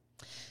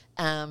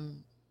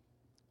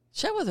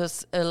share with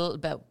us a little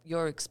about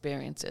your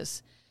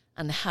experiences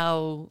and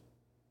how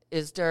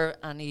is there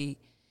any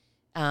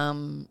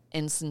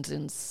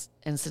incidents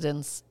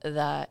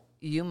that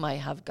you might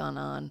have gone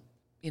on,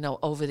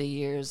 over the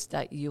years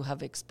that you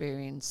have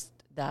experienced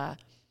that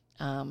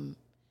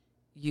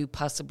you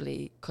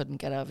possibly couldn't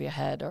get out of your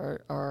head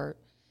or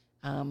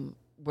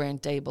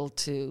weren't able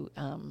to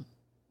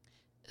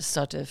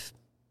sort of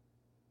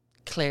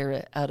clear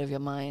it out of your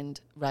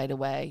mind right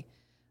away.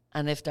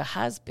 And if there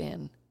has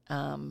been,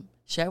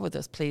 share with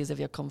us, please, if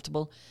you're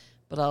comfortable,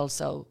 but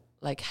also,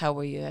 how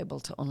were you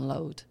able to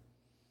unload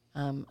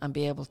and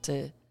be able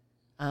to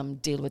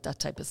deal with that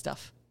type of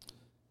stuff?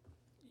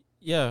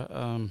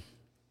 Yeah,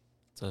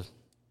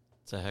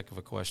 it's a heck of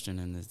a question,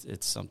 and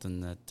it's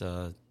something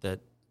that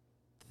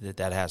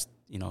has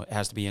it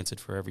has to be answered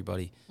for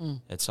everybody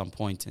at some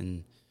point.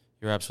 And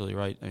you're absolutely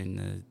right. I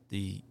mean,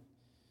 the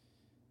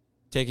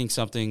taking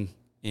something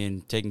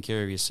and taking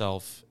care of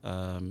yourself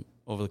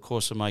over the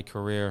course of my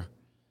career,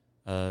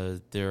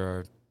 there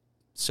are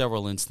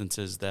several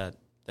instances that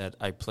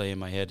I play in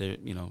my head.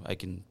 I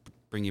can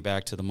bring you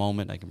back to the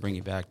moment. I can bring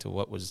you back to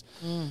what was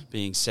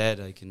being said.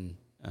 I can,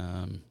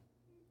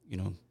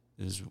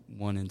 there's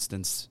one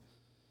instance,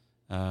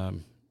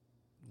 one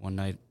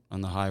night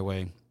on the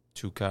highway,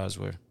 two cars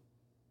were,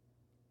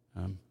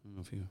 I don't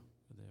know if you were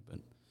there, but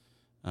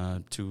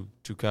two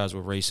cars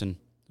were racing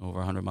over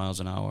 100 miles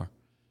an hour,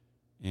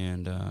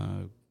 and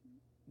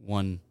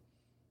one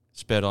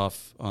sped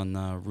off on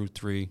Route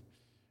 3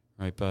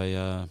 right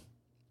by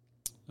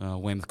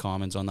Weymouth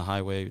Commons on the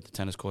highway. The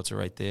tennis courts are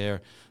right there.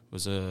 It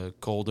was a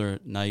colder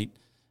night,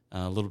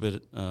 a little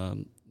bit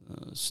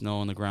snow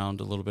on the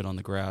ground, a little bit on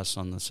the grass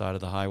on the side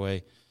of the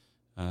highway.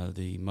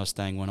 The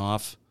Mustang went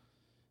off.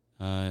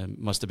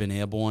 Must have been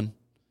airborne,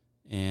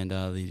 and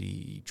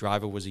the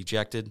driver was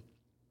ejected,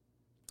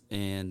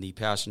 and the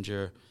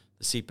passenger,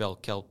 the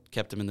seatbelt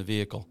kept him in the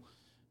vehicle.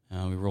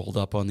 We rolled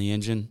up on the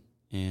engine,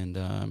 and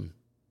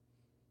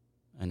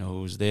I know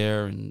who was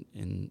there, and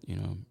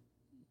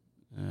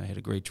I had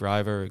a great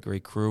driver, a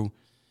great crew,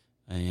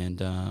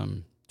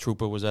 and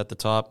Trooper was at the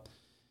top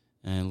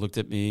and looked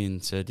at me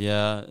and said,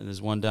 "Yeah,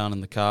 there's one down in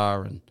the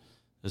car, and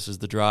this is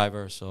the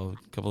driver." So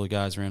a couple of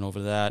guys ran over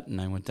to that, and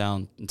I went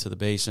down into the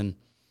basin,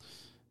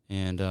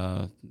 and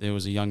there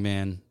was a young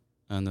man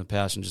on the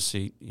passenger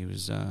seat. He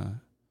was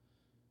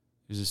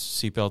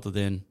seatbelted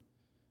in,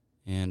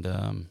 and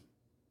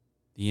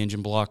the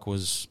engine block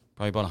was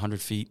probably about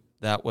 100 feet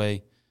that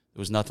way.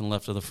 There was nothing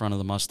left of the front of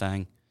the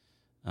Mustang.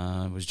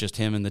 It was just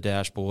him and the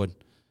dashboard.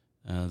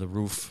 The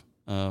roof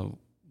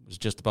was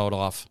just about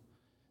off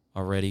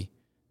already,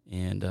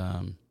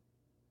 and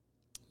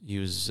he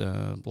was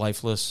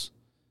lifeless.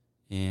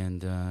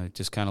 And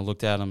just kind of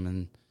looked at him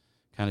and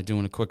kind of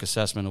doing a quick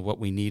assessment of what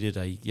we needed.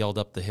 I yelled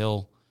up the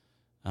hill.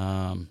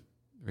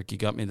 Ricky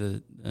got me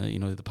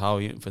the power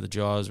unit for the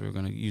jaws. We were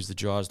going to use the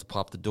jaws to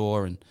pop the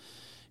door, and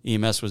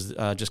EMS was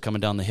just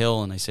coming down the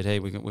hill. And I said, "Hey,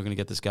 we're going to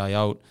get this guy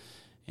out."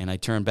 And I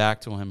turned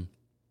back to him,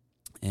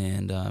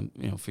 and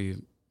for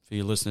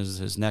your listeners,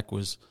 his neck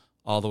was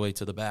all the way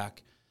to the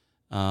back,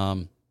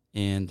 and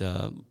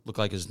looked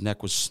like his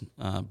neck was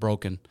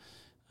broken.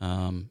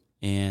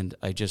 And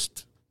I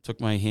just took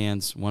my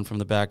hands, one from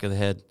the back of the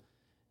head,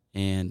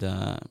 and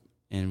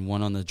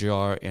one on the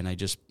jaw, and I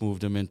just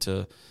moved him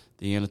into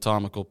the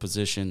anatomical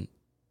position,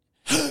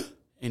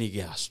 and he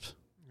gasped.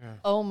 Yeah.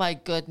 Oh my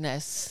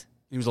goodness!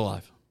 He was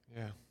alive.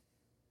 Yeah.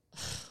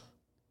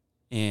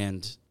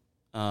 And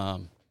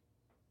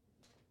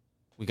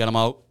we got him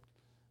out,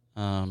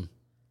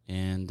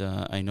 and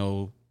I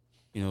know,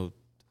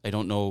 I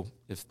don't know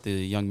if the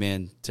young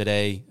man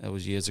today, that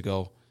was years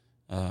ago,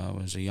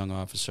 was a young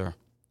officer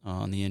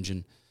on the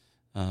engine.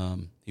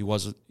 He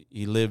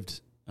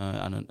lived,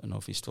 I don't know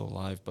if he's still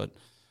alive, but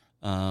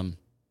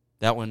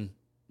that one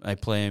I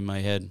play in my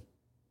head.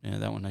 Yeah,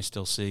 that one I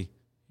still see,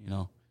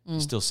 I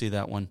still see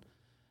that one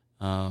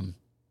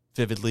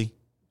vividly,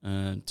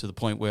 to the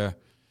point where,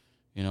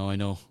 I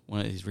know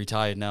when he's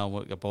retired now,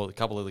 a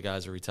couple of the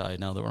guys are retired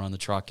now that were on the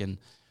truck, and,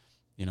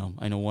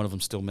 I know one of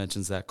them still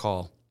mentions that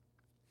call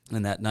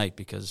and that night,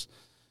 because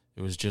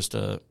it was just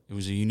it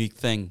was a unique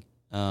thing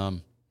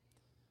that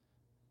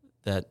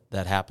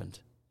happened.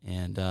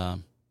 And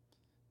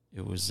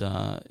it was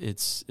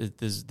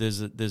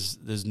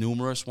there's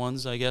numerous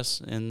ones, I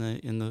guess, in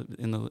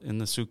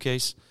the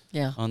suitcase,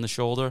 yeah, on the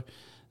shoulder.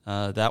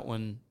 That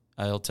one,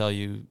 I'll tell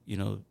you,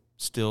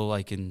 still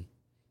I can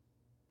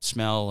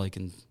smell, I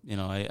can,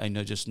 I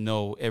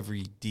know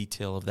every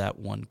detail of that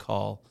one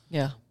call.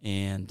 Yeah.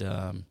 And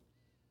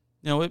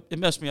it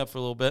messed me up for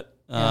a little bit,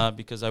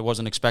 because I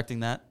wasn't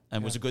expecting that.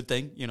 And it was a good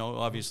thing.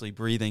 Obviously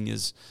breathing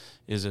is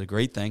a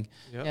great thing.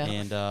 Yep. Yeah.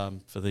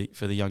 And for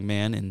the young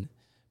man,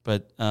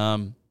 but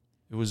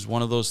it was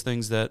one of those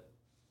things that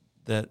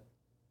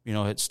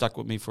had stuck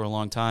with me for a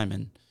long time,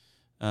 and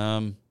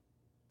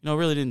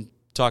really didn't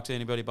talk to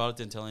anybody about it,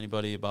 didn't tell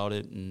anybody about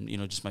it, and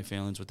just my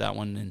feelings with that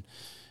one,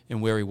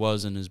 and where he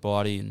was in his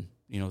body, and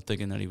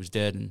thinking that he was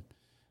dead, and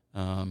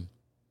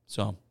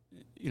so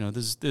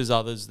there's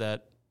others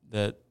that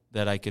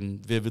that I can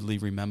vividly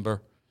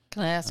remember.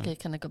 Can I ask you,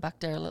 can I go back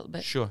there a little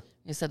bit? Sure.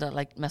 You said that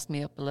like messed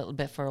me up a little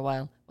bit for a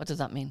while. What does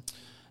that mean?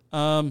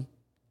 I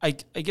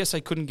guess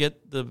I couldn't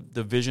get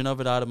the vision of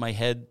it out of my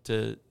head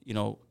to,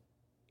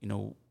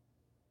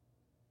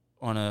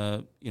 on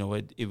a,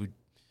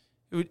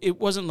 it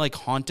wasn't like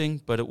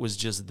haunting, but it was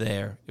just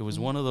there. It was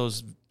one of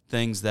those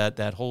things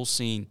that whole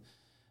scene,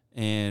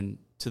 and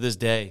to this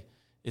day,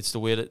 it's the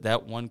way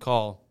that one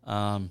call,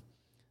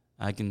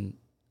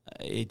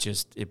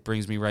 it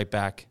brings me right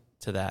back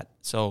to that.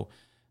 So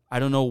I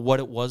don't know what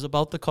it was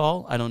about the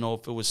call. I don't know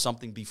if it was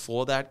something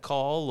before that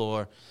call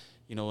or,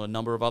 a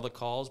number of other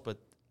calls, but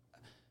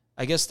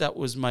I guess that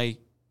was my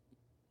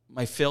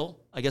fill.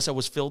 I guess I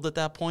was filled at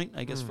that point,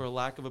 I guess for a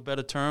lack of a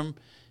better term.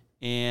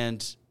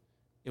 And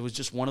it was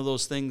just one of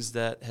those things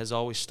that has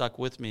always stuck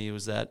with me. It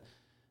was that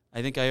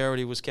I think I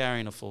already was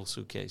carrying a full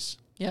suitcase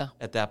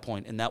at that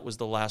point, and that was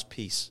the last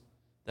piece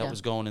that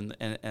was going in,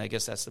 and I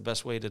guess that's the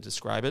best way to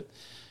describe it.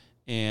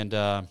 And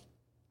I'll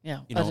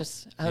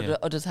just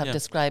have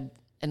described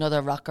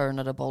another rock or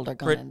another boulder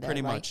going in there.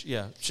 Pretty much,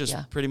 yeah. It's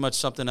just pretty much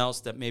something else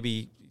that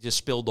maybe just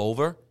spilled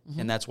over,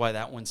 and that's why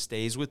that one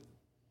stays with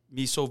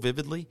me so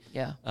vividly.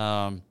 Yeah.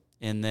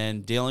 And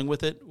then dealing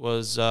with it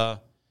was, I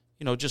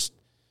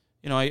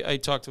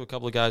talked to a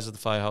couple of guys at the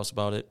firehouse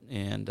about it,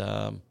 and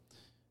I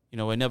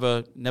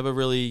never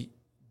really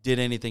did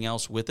anything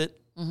else with it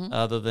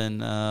other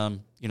than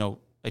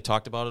I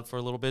talked about it for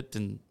a little bit,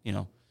 and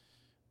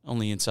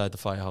only inside the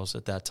firehouse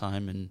at that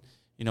time, and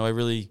I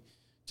really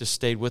just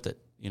stayed with it.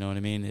 You know what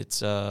I mean?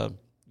 It's I've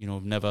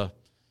never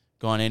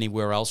gone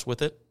anywhere else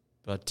with it,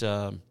 but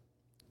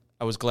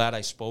I was glad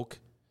I spoke.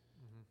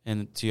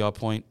 And to your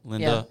point,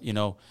 Linda,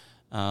 it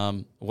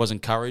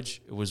wasn't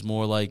courage. It was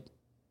more like,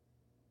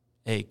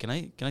 hey, can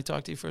I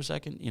talk to you for a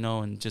second?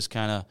 And just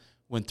kind of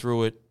went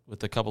through it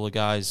with a couple of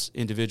guys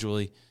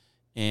individually,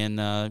 and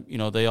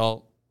they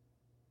all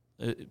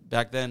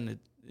back then,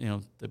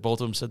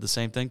 both of them said the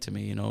same thing to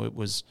me. It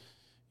was,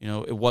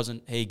 it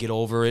wasn't, hey, get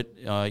over it.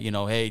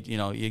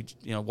 Hey,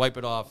 wipe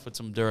it off, put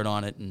some dirt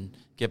on it, and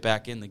get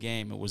back in the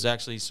game. It was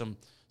actually some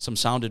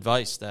sound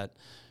advice that,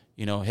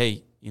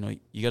 hey,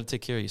 you got to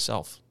take care of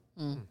yourself.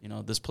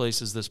 This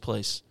place is this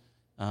place.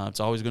 It's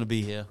always going to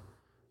be here.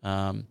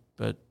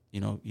 But,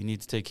 you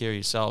need to take care of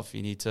yourself.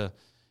 You need to,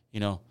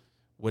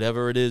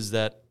 whatever it is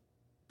that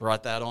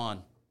brought that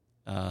on,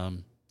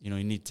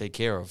 you need to take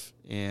care of.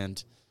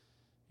 And,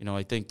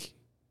 I think,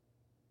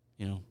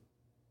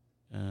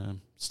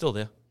 still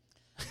there.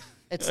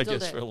 It's still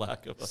there. For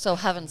lack of so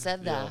having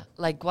said that,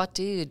 like, what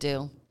do you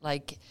do?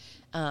 Like,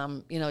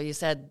 you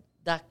said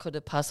that could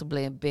have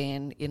possibly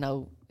been,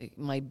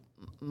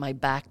 my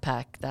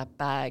backpack, that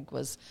bag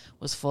was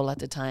full at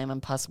the time,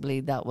 and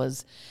possibly that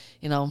was,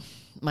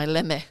 my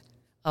limit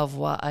of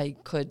what I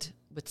could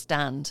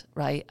withstand,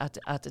 right,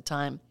 at the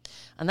time.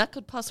 And that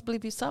could possibly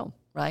be so,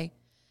 right?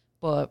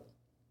 But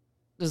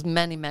there's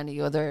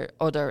many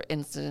other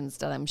incidents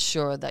that I'm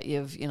sure that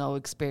you've,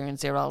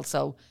 experienced. You're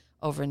also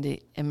over in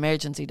the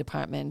emergency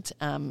department,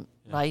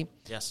 right?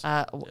 Yes.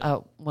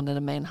 One of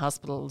the main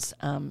hospitals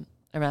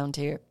around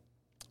here.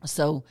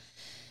 So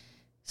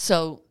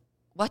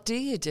what do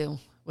you do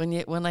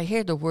when I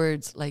hear the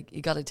words like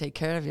you got to take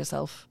care of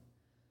yourself?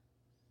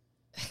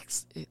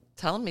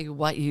 Tell me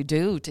what you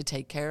do to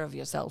take care of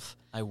yourself.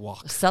 I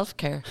walk.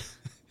 Self-care.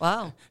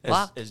 Wow.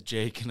 As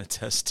Jay can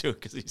attest to,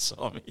 because he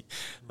saw me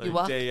you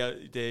walk?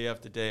 day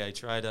after day. I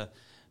try to.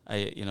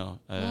 I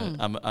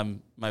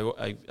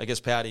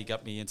guess Patty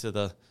got me into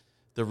the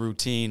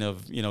routine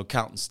of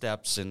counting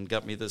steps, and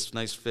got me this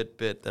nice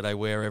Fitbit that I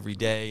wear every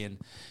day. And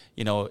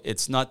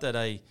it's not that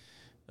I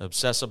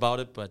obsess about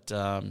it, but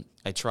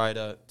I try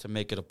to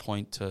make it a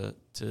point to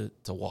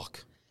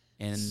walk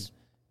and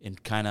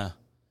kind of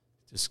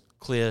just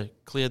clear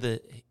the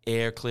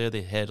air, clear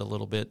the head a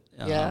little bit.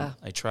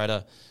 I try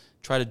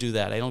to do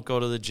that. I don't go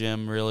to the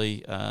gym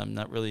really. I'm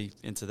not really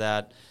into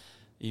that.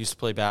 I used to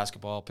play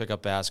basketball, pick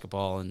up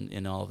basketball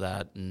and all of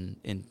that,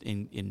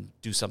 and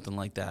do something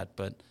like that.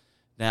 But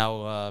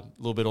now a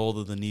little bit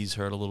older, the knees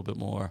hurt a little bit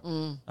more.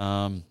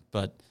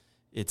 But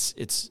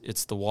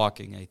it's the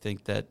walking, I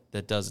think,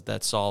 that does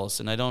that solace.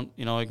 And I don't,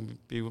 I can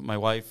be with my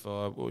wife,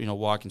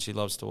 walking. She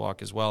loves to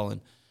walk as well,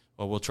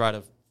 or we'll try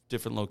to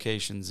different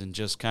locations and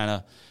just kind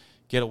of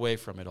get away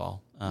from it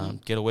all,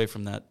 get away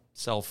from that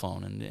cell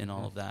phone and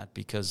all of that,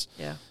 because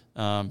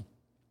I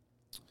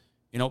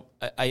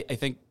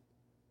think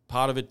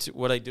part of it,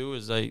 what I do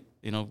is right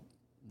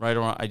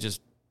around, I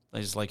just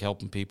like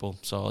helping people,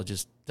 so I'll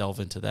just delve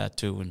into that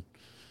too, and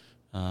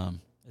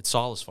it's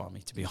solace for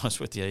me, to be honest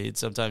with you.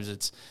 Sometimes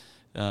it's,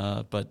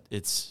 but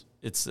it's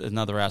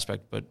another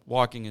aspect. But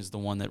walking is the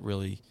one that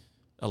really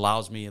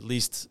allows me at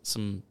least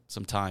some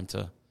time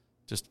to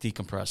just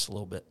decompress a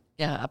little bit.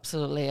 Yeah,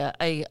 absolutely.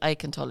 I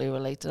can totally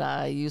relate to that.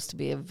 I used to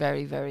be a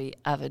very, very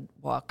avid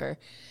walker.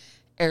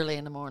 Early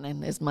in the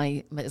morning is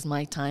my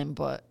time,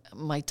 but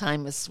my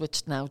time is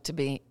switched now to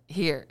be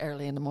here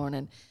early in the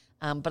morning.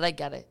 But I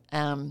get it.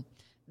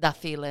 That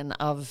feeling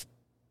of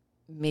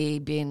me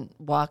being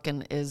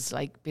walking is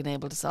like being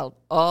able to solve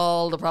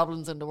all the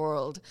problems in the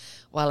world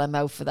while I'm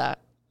out for that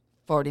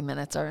 40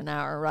 minutes or an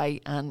hour,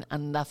 right?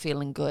 And that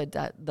feeling good,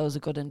 that those are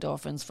good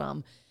endorphins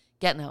from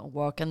getting out and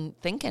walking,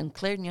 thinking,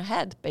 clearing your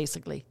head,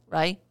 basically,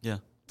 right? Yeah.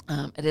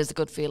 It is a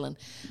good feeling.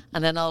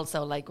 And then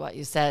also, like what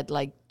you said,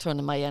 like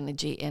turning my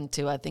energy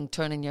into, I think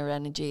turning your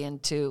energy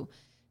into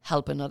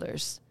helping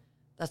others,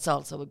 that's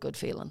also a good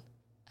feeling.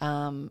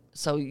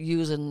 So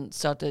using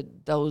sort of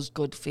those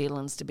good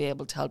feelings to be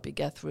able to help you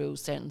get through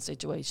certain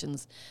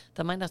situations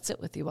that might not sit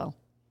with you well.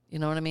 You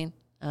know what I mean?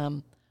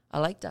 I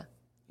like that,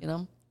 you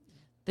know?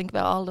 Think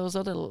about all those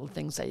other little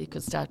things that you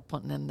could start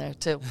putting in there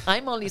too.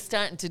 I'm only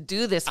starting to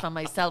do this for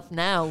myself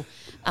now,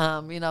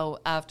 you know,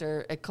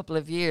 after a couple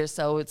of years.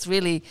 So it's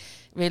really,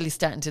 really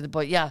starting to.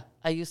 But yeah,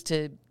 I used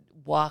to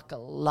walk a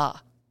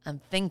lot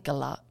and think a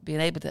lot,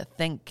 being able to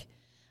think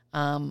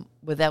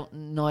without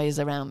noise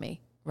around me,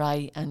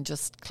 right? And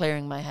just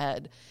clearing my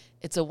head.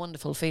 It's a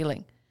wonderful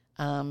feeling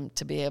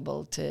to be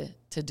able to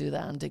do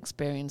that and to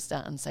experience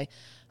that and say,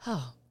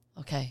 oh,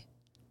 okay.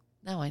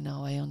 Now I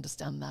know, I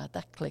understand that.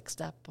 That clicks,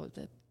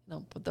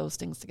 put those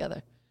things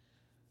together.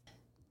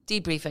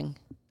 Debriefing,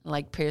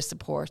 like peer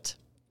support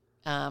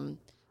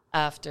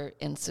after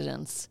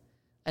incidents.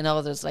 I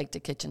know there's like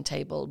the kitchen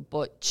table,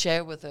 but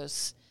share with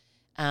us,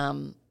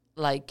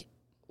 like,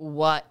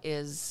 what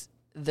is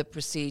the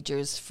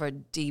procedures for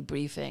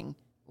debriefing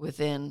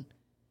within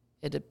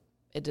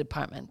a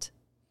department?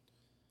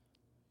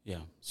 Yeah.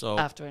 So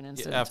after an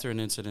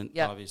incident.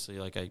 Obviously,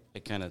 like I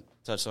kind of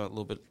touched on it a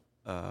little bit.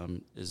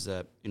 Is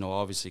that, you know,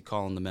 obviously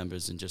calling the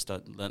members and just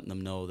letting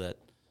them know that,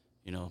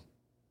 you know,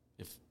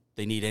 if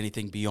they need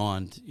anything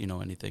beyond, you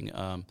know, anything.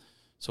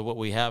 So what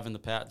we have in the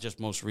past, just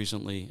most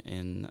recently,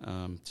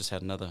 just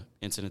had another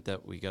incident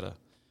that we got to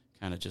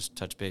kind of just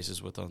touch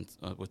bases with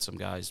with some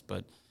guys,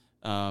 but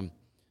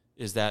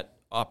is that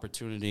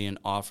opportunity and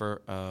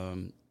offer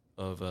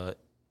of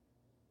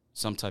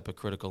some type of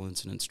critical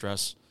incident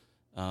stress.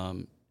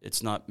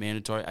 It's not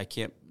mandatory. I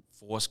can't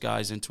force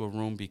guys into a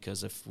room,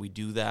 because if we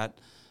do that,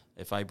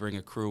 if I bring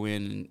a crew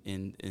in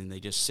and they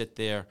just sit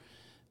there,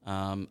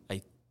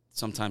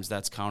 sometimes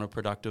that's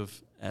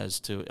counterproductive as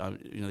to,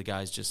 you know, the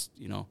guys just,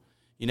 you know,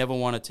 you never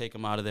want to take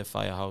them out of their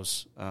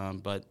firehouse,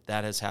 but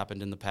that has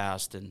happened in the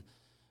past. And,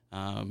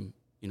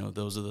 you know,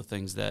 those are the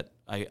things that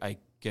I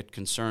get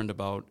concerned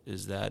about,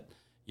 is that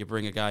you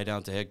bring a guy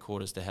down to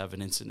headquarters to have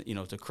an incident, you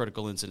know, to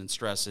critical incident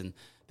stress, and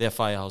their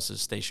firehouse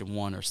is Station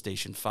 1 or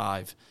Station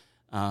 5.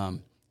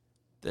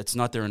 That's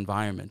not their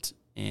environment.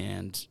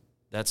 And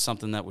that's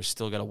something that we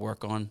still got to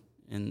work on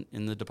in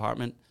the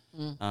department.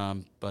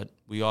 But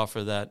we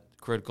offer that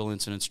critical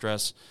incident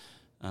stress.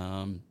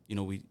 You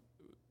know, we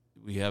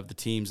have the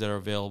teams that are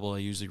available. I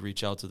usually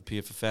reach out to the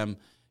PFFM,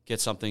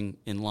 get something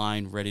in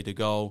line, ready to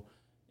go,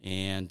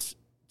 and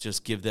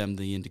just give them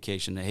the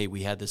indication that, hey,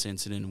 we had this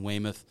incident in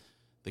Weymouth.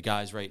 The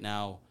guys right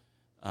now,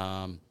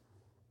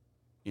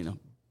 you know,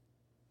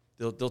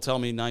 they'll tell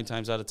me 9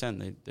 times out of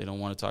 10 they don't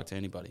want to talk to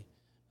anybody.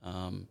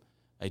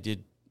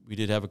 We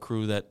did have a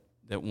crew that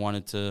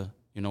wanted to,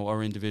 you know,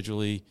 or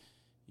individually,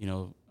 you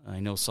know, I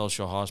know South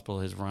Shore Hospital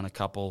has run a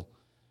couple,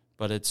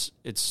 but that's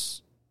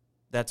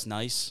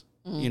nice,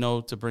 you know,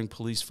 to bring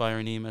police, fire,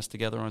 and EMS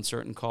together on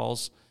certain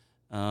calls.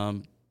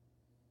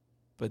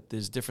 But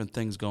there's different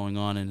things going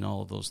on in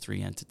all of those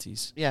 3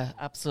 entities. Yeah,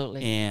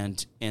 absolutely.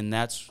 And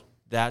that's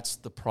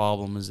the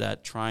problem, is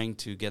that trying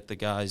to get the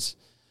guys,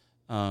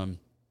 I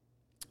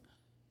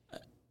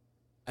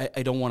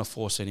don't want to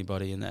force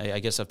anybody, and I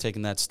guess I've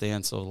taken that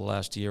stance over the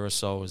last year or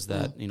so, is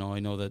that, you know,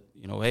 I know that,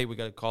 you know, hey, we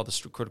got to call this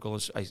critical,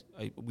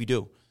 we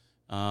do.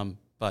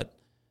 But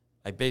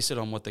I base it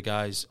on what the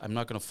guys, I'm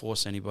not going to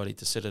force anybody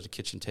to sit at a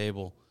kitchen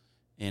table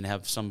and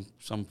have some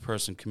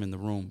person come in the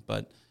room,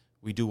 but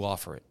we do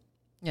offer it.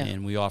 Yeah.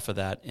 And we offer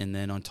that. And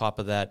then on top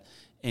of that,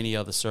 any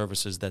other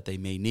services that they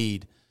may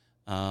need,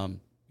 you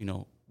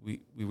know,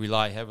 we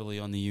rely heavily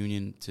on the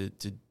union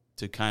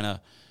to kind of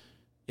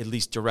at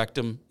least direct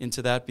them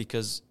into that,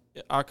 because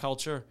our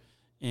culture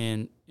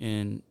in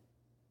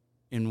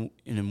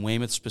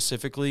Weymouth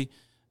specifically,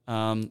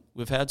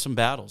 we've had some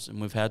battles and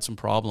we've had some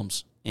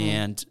problems,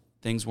 and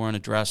things weren't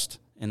addressed,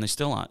 and they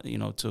still aren't, you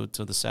know, to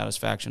the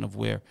satisfaction of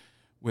where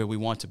we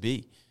want to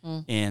be.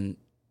 And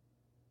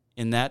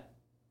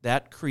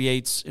that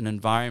creates an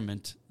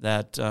environment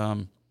that,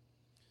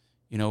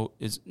 you know,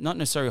 is not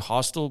necessarily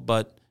hostile,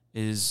 but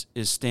is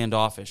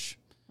standoffish.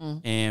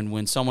 And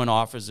when someone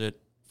offers it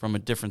from a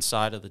different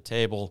side of the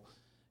table,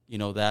 you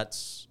know,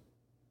 that's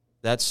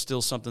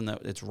still something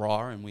that it's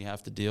raw and we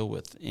have to deal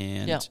with.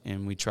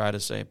 And we try to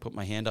say, put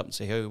my hand up and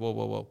say, hey,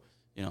 whoa,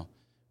 you know,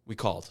 we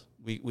called,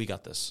 we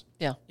got this.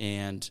 Yeah.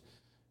 And,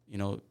 you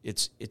know,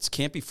 it's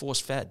can't be force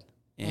fed.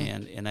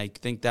 And I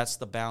think that's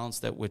the balance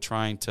that we're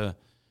trying to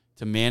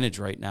manage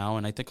right now.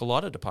 And I think a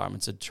lot of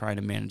departments are trying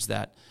to manage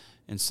that,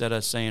 instead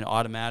of saying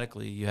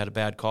automatically you had a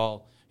bad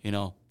call, you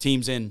know,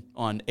 team's in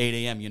on 8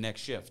 a.m. your next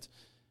shift,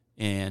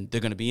 and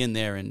they're going to be in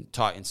there and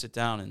talk and sit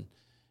down, and,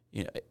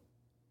 you know,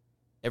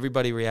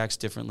 everybody reacts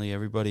differently.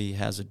 Everybody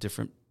has a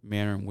different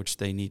manner in which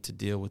they need to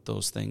deal with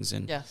those things.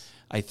 And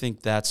I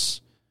think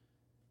that's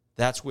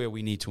where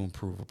we need to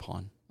improve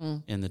upon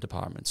in the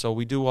department. So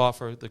we do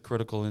offer the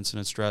critical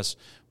incident stress.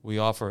 We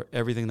offer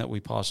everything that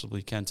we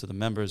possibly can to the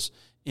members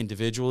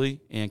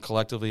individually and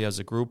collectively as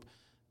a group.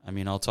 I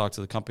mean, I'll talk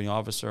to the company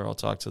officer, I'll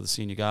talk to the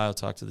senior guy, I'll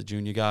talk to the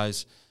junior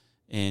guys,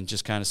 and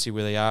just kind of see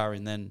where they are,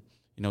 and then,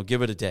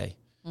 give it a day,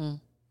 and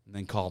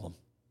then call them.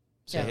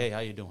 Say, hey, how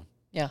you doing?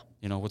 Yeah.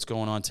 What's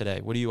going on today?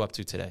 What are you up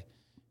to today?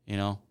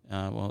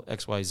 Well,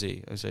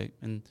 XYZ. I say,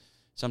 and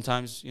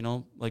sometimes,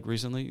 like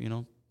recently,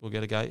 we'll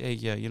get a guy, hey,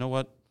 yeah, you know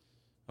what?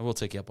 I will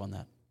take you up on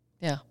that.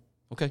 Yeah.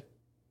 Okay.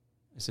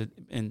 I said,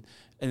 and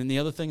the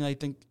other thing I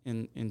think,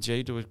 and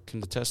Jay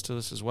can attest to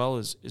this as well,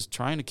 is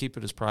trying to keep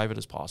it as private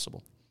as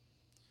possible.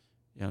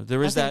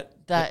 There is that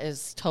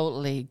is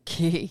totally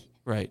key.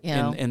 Right.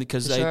 And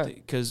because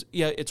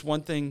it's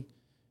one thing,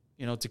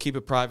 to keep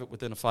it private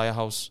within a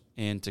firehouse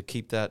and to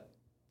keep that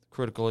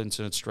critical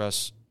incident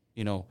stress,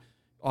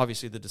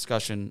 obviously the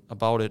discussion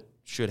about it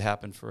should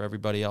happen for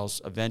everybody else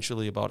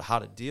eventually about how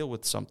to deal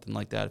with something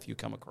like that if you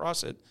come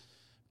across it.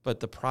 But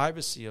the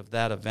privacy of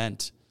that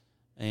event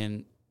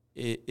and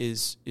it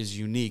is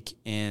unique,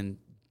 and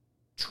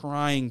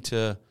trying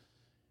to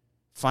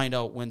find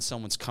out when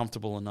someone's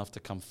comfortable enough to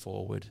come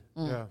forward.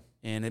 Yeah.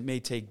 And it may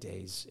take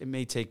days. It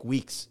may take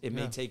weeks. It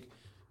may take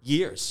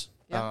years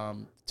for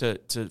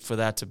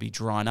that to be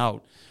drawn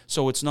out.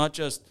 So it's not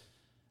just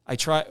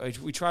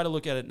we try to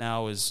look at it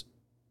now as,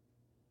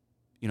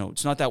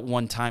 it's not that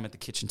one time at the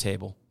kitchen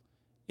table.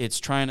 It's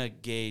trying to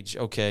gauge,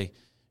 okay,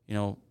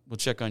 we'll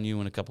check on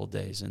you in a couple of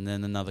days, and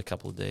then another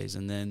couple of days,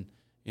 and then,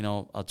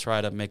 I'll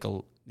try to make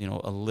a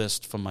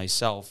list for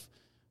myself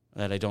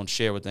that I don't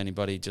share with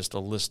anybody, just a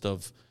list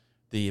of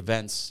the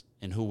events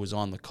and who was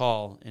on the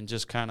call, and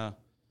just kind of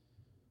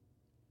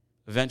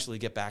eventually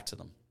get back to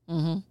them.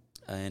 Mm-hmm.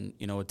 And,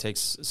 it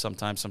takes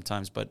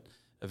sometimes, but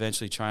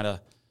eventually trying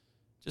to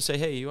just say,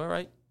 hey, you all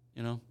right?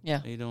 How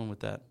you doing with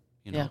that?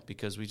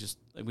 Because we just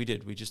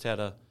had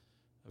a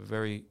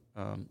very,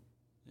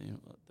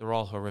 they're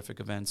all horrific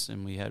events,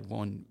 and we had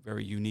one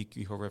very unique,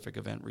 horrific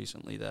event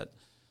recently that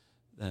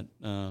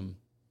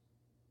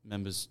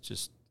members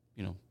just,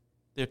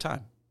 their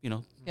time,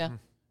 Yeah. Mm-hmm.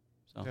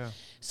 So. Yeah.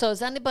 So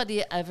has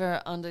anybody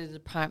ever under the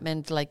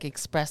department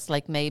expressed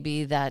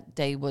maybe that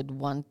they would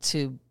want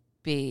to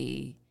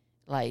be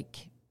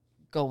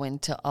go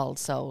into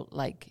also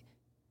like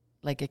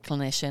a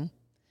clinician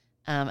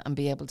and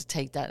be able to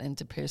take that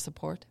into peer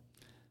support?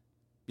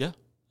 Yeah.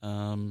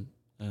 To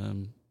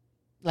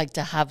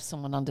have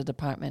someone on the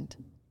department.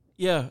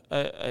 Yeah,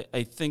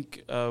 I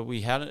think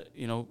we had it.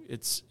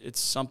 It's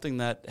something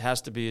that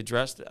has to be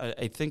addressed.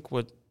 I think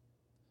we've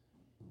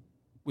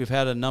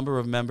had a number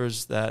of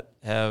members that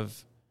have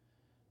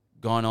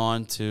gone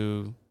on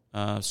to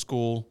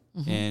school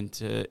and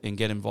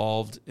get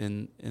involved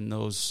in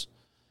those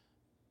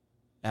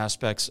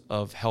aspects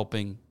of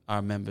helping our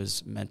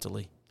members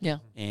mentally. Yeah,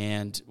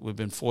 and we've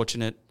been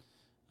fortunate.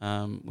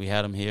 We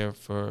had him here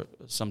for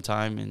some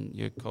time, and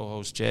your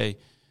co-host Jay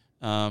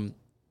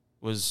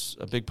was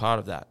a big part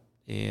of that.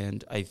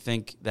 And I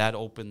think that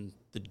opened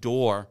the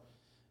door.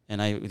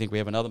 And I think we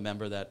have another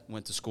member that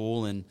went to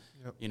school and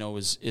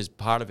is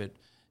part of it.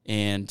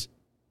 And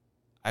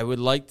I would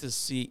like to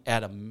see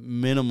at a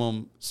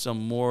minimum some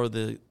more of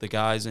the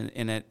guys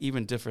and at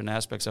even different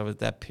aspects of it,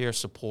 that peer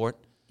support.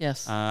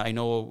 Yes. I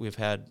know we've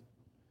had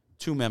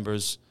 2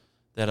 members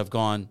that have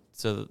gone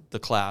to the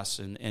class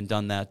and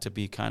done that to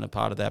be kind of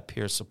part of that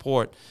peer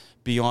support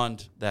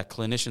beyond that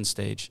clinician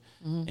stage.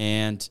 Mm-hmm.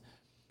 And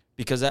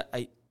because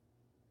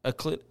a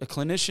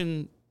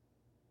clinician,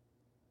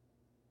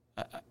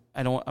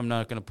 I'm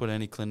not going to put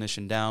any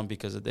clinician down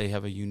because they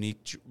have a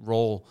unique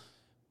role,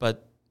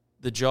 but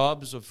the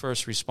jobs of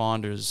first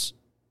responders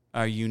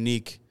are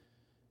unique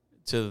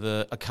to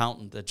the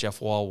accountant that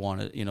Jeff Wall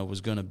wanted,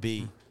 was going to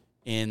be.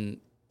 And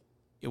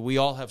we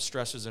all have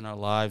stresses in our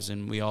lives,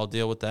 and we all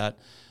deal with that.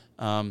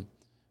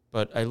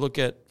 But I look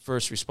at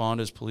first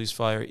responders, police,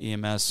 fire,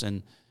 EMS,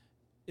 and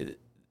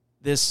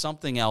there's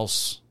something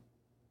else,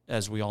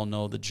 as we all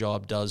know, the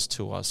job does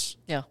to us.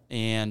 Yeah.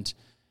 And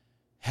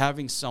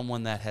having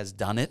someone that has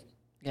done it.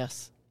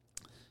 Yes.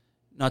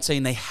 Not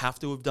saying they have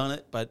to have done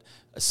it, but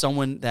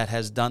someone that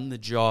has done the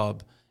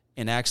job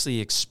and actually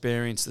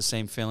experienced the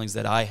same feelings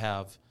that I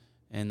have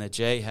and that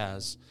Jay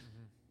has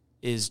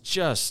is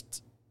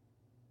just,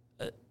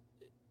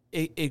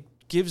 it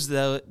gives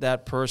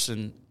that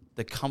person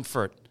the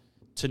comfort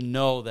to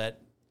know that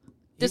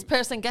this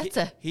person gets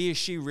it. He or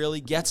she really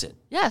gets it.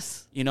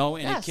 Yes. And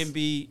it can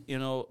be,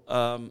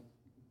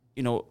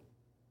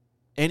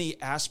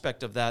 any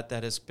aspect of that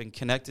has been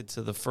connected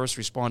to the first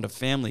responder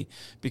family,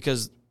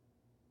 because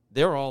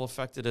they're all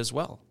affected as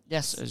well.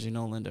 Yes. As you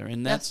know, Linda.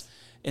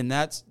 And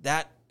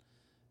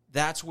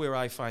that's where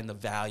I find the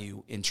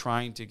value in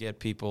trying to get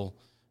people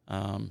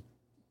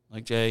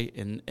like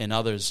Jay and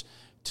others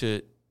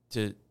to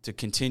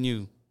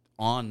continue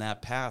on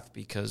that path,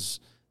 because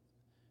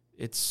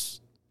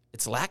it's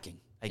lacking.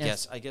 I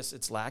guess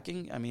it's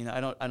lacking. I mean, I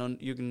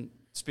don't you can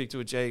speak to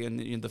it, Jay,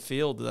 in the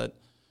field that.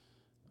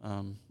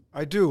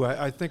 I do.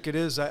 I think it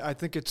is. I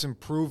think it's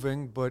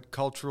improving, but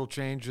cultural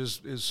change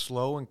is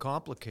slow and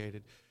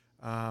complicated.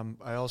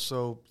 I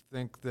also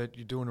think that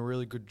you're doing a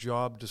really good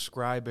job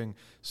describing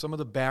some of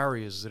the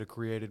barriers that are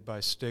created by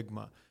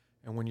stigma.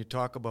 And when you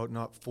talk about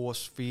not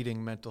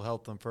force-feeding mental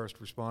health on first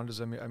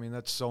responders, I mean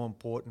that's so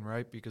important,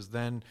 right? Because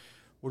then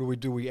what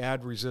do? We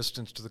add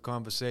resistance to the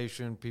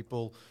conversation.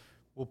 People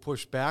will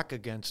push back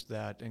against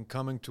that. And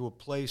coming to a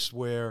place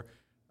where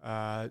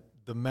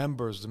the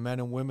members, the men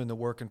and women that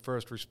work in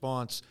first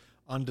response,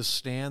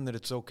 understand that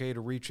it's okay to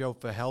reach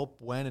out for help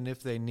when and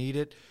if they need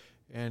it,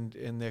 and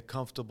they're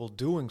comfortable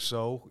doing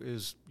so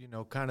is,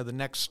 kind of the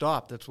next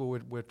stop. That's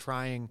what we're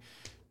trying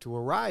to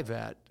arrive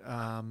at.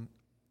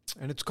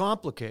 And it's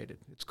complicated.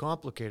 It's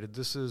complicated.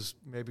 This is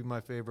maybe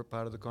my favorite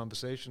part of the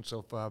conversation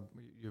so far.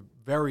 You're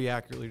very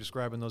accurately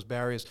describing those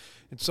barriers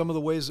and some of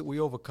the ways that we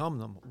overcome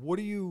them. What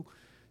do you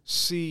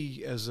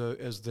see as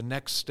the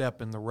next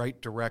step in the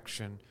right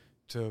direction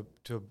to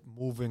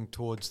moving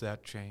towards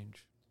that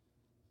change?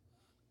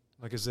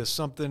 Like, is there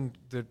something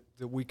that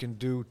we can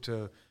do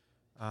to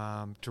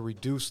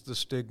reduce the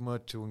stigma,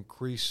 to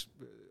increase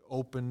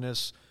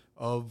openness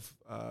of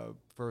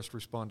first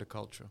responder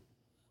culture?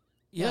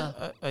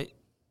 Yeah,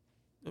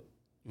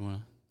 you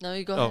want to? No,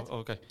 you go ahead. Oh,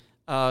 okay.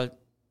 I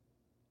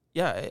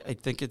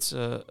think it's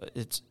a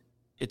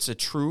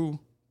true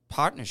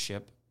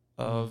partnership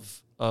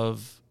of the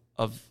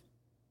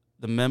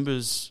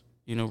members,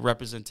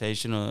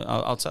 representation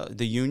outside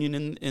the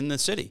union in the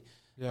city.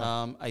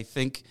 Yeah. I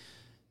think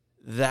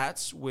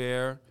that's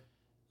where,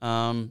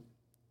 and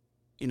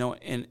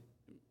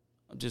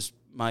just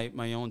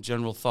my own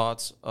general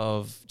thoughts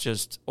of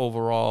just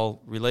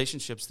overall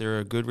relationships. There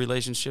are good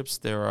relationships.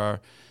 There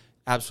are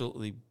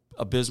absolutely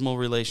abysmal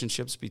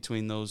relationships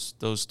between those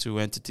two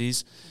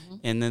entities. Mm-hmm.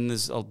 And then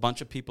there's a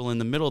bunch of people in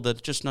the middle that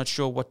are just not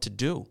sure what to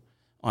do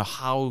or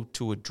how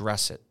to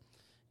address it.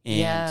 And,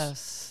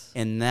 yes.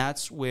 And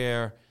that's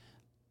where,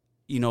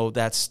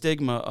 that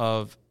stigma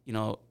of,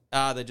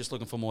 they're just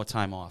looking for more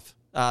time off.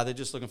 They're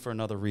just looking for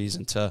another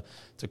reason to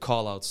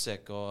call out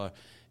sick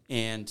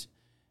and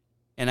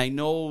I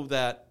know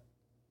that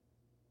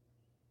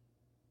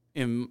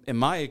in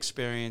my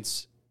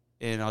experience,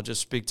 and I'll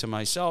just speak to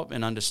myself,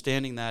 and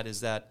understanding that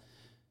is that,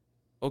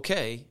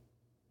 okay,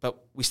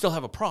 but we still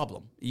have a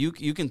problem. You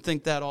can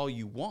think that all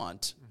you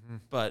want, mm-hmm.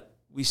 but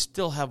we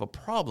still have a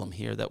problem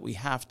here that we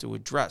have to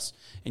address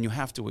and you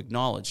have to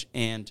acknowledge.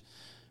 And,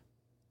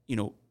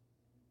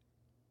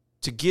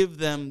 to give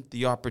them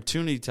the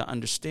opportunity to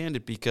understand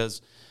it,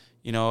 because,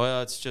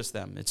 it's just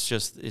them. It's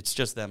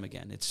just them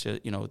again. It's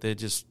just, they're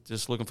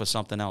just looking for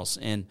something else.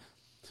 And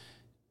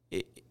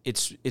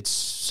it's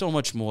so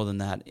much more than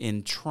that.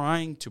 In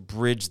trying to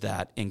bridge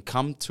that and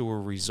come to a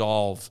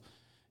resolve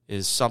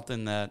is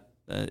something that,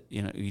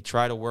 you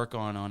try to work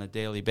on a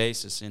daily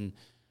basis. And,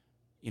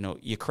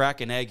 you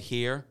crack an egg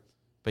here,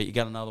 but you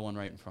got another one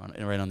right in front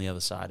and right on the other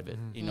side of it.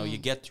 Mm-hmm. You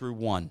get through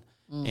one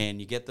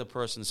and you get the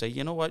person to say,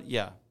 you know what?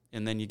 Yeah.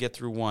 And then you get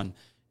through one,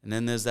 and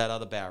then there's that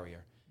other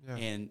barrier. Yeah.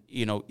 And,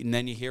 and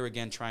then you're here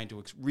again trying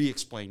to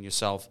re-explain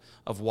yourself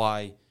of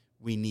why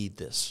we need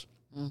this.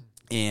 Mm.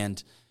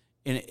 And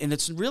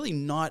it's really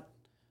not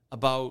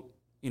about,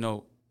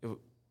 it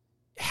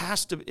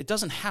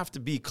doesn't have to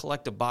be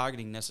collective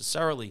bargaining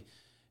necessarily.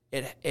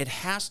 It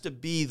has to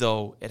be,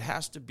 though, it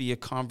has to be a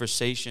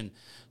conversation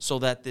so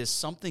that there's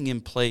something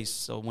in place.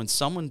 So when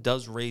someone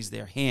does raise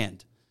their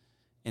hand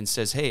and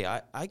says, hey,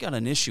 I got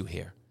an issue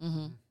here,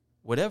 mm-hmm.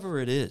 whatever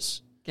it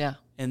is. Yeah.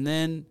 And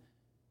then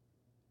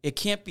it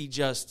can't be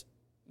just,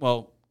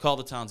 well, call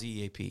the town's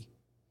EAP.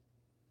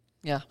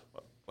 Yeah.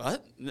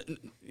 What?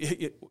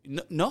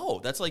 No,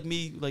 that's like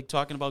me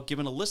talking about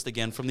giving a list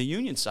again from the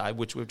union side,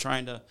 which we're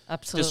trying to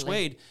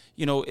dissuade.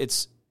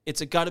 It's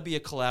got to be a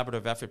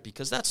collaborative effort,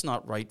 because that's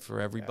not right for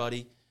everybody.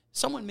 Yeah.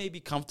 Someone may be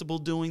comfortable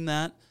doing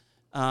that.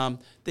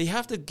 They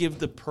have to give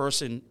the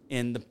person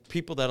and the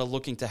people that are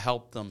looking to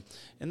help them,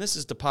 and this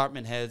is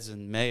department heads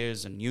and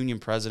mayors and union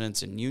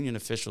presidents and union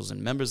officials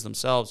and members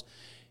themselves,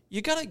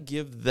 you got to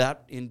give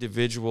that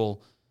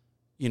individual,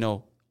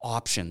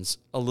 options,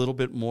 a little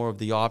bit more of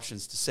the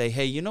options to say,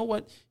 hey, you know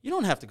what? You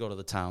don't have to go to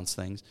the town's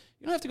things.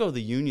 You don't have to go to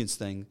the union's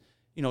thing.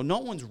 No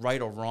one's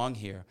right or wrong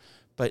here,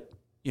 but,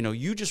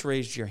 you just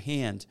raised your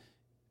hand.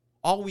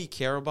 All we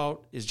care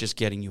about is just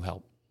getting you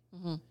help.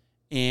 Mm-hmm.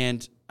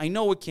 And I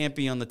know it can't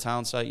be on the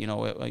town side,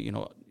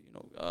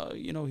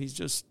 he's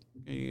just,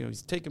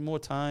 he's taking more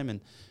time.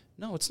 And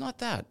no, it's not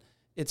that.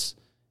 It's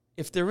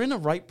if they're in a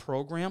right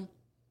program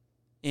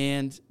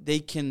and they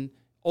can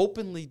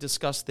openly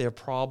discuss their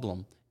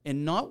problem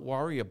and not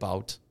worry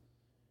about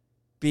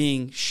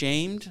being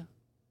shamed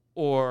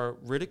or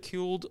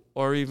ridiculed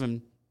or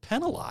even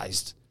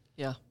penalized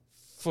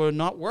for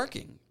not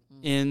working.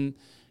 Mm. And,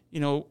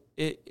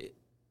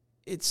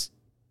 it's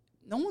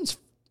no one's,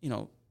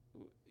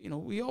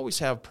 we always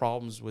have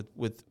problems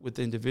with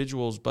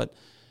individuals, but,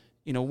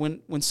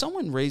 when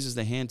someone raises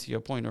their hand, to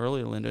your point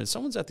earlier, Linda, and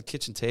someone's at the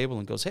kitchen table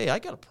and goes, hey, I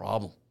got a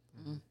problem.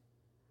 Mm-hmm.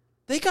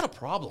 They got a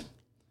problem.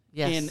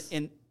 Yes.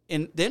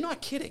 And they're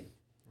not kidding.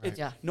 Right.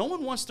 Yeah. No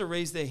one wants to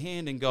raise their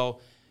hand and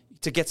go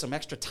to get some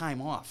extra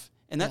time off.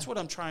 And that's what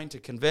I'm trying to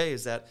convey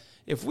is that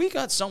if we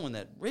got someone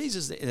that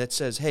that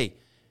says, hey,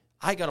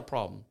 I got a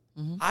problem.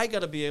 I got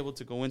to be able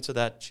to go into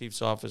that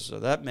chief's office or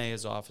that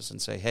mayor's office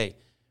and say, hey,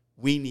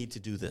 we need to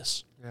do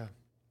this. Yeah.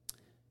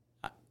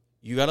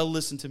 You got to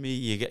listen to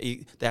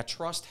me. That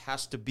trust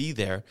has to be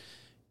there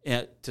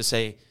to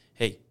say,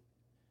 hey,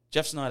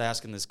 Jeff's not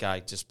asking this guy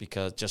just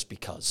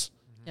because.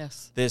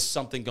 Yes. There's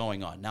something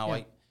going on. Now,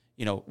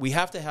 we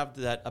have to have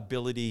that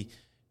ability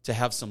to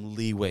have some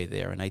leeway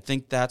there. And I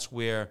think that's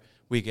where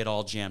we get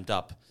all jammed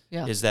up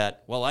is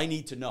that, well, I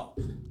need to know.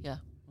 Yeah.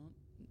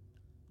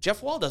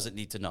 Jeff Wall doesn't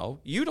need to know.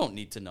 You don't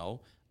need to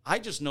know. I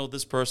just know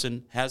this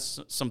person has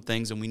some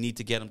things and we need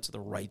to get them to the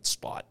right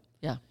spot.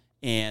 Yeah.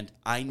 And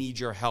I need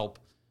your help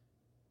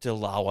to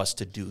allow us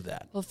to do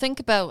that. Well, think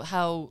about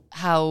how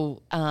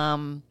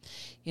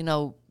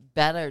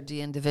better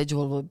the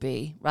individual would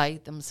be,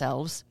 right?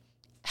 Themselves,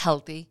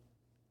 healthy,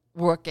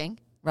 working,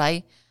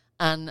 right?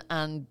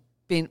 And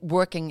been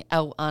working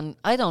out on,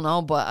 I don't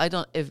know,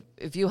 but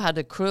if you had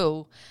a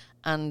crew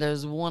and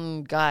there's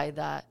one guy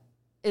that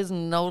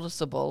isn't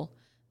noticeable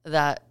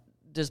that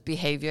there's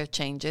behavior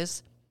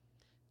changes,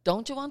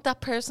 don't you want that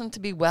person to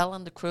be well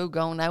on the crew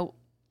going out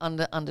on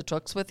the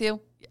trucks with you?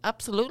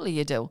 Absolutely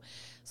you do.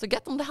 So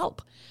get them the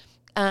help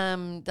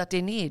that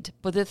they need.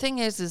 But the thing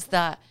is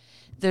that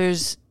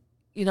there's,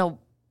 the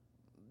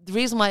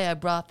reason why I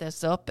brought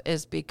this up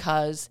is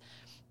because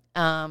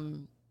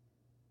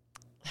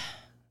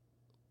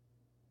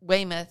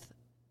Weymouth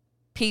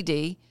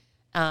PD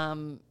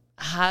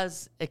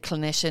has a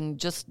clinician,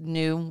 just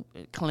new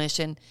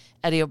clinician,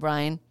 Eddie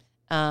O'Brien,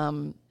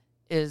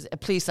 is a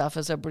police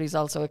officer, but he's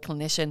also a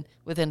clinician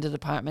within the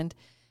department.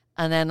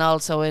 And then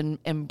also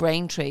in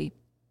Braintree,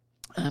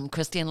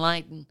 Christian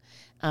Lighton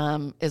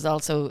is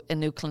also a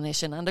new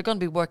clinician, and they're going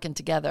to be working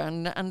together,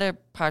 and they're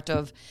part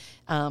of,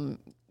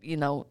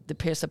 the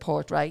peer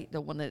support, right?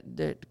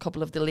 The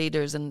couple of the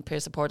leaders in peer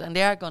support, and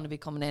they are going to be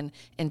coming in,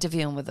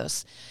 interviewing with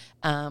us.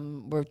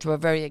 We're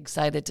very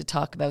excited to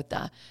talk about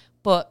that.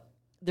 But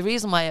the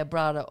reason why I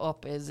brought it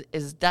up is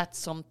that's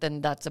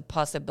something that's a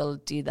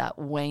possibility that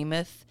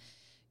Weymouth,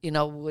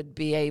 would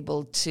be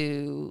able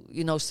to,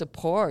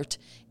 support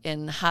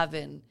in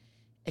having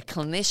a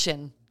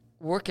clinician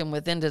working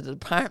within the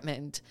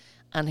department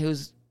and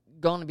who's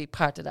going to be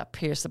part of that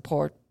peer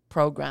support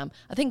program.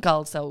 I think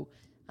also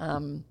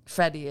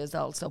Freddie is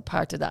also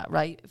part of that,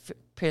 right?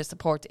 Peer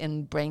support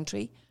in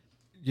Braintree.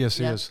 Yes,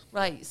 he is.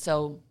 Right.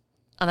 So,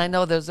 and I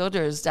know there's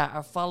others that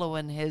are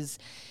following his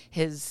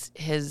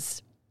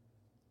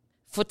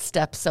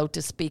footsteps, so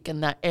to speak,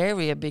 in that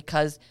area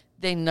because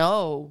they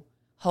know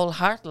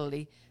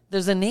wholeheartedly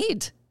there's a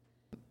need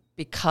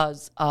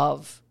because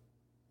of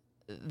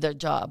their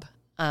job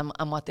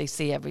and what they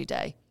see every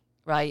day,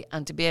 right?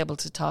 And to be able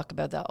to talk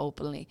about that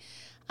openly.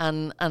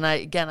 And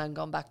I'm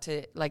going back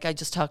to, I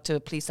just talked to a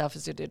police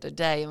officer the other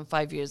day, and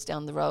 5 years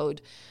down the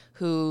road,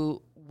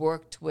 who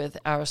worked with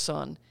our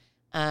son,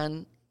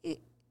 and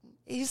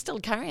he's still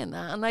carrying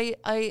that. And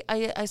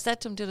I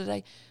said to him the other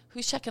day,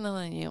 who's checking in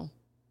on you?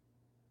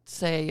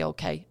 Say, are you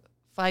okay?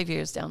 5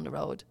 years down the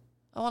road,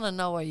 I want to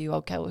know, are you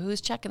okay?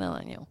 Who's checking in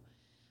on you?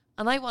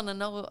 And I want to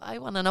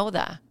know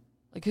that.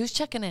 Who's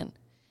checking in?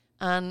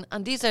 And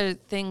these are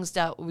things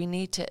that we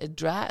need to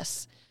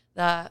address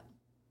that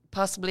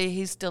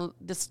possibly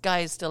this guy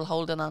is still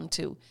holding on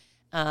to,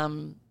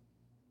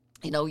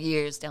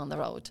 years down the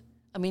road.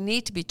 And we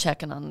need to be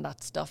checking on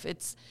that stuff.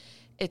 It's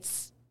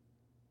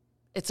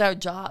our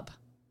job.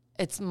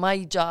 It's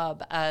my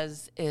job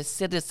as a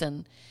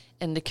citizen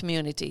in the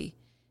community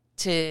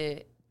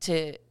to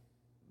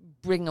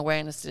bring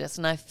awareness to this.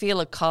 And I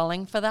feel a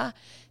calling for that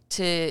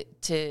to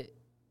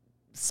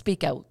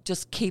speak out.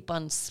 Just keep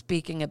on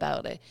speaking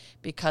about it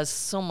because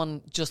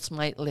someone just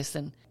might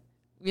listen.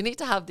 We need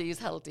to have these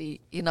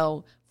healthy,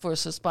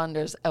 first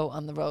responders out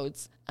on the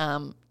roads,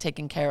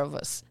 taking care of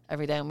us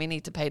every day, and we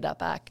need to pay that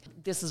back.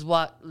 This is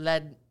what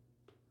led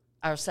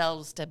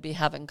ourselves to be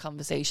having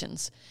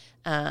conversations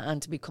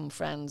and to become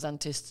friends and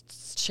to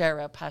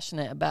share our passion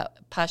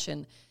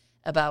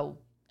about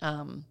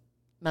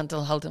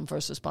mental health and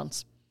first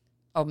response,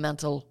 or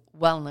mental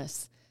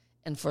wellness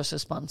in first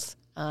response,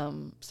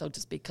 so to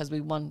speak, because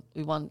we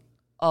want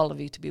all of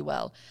you to be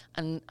well.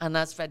 And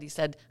as Freddie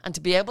said, and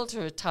to be able to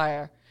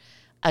retire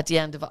at the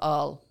end of it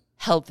all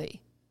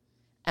healthy,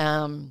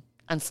 and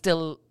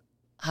still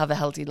have a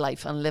healthy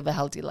life and live a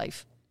healthy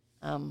life.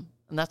 And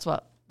that's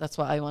what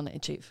I want to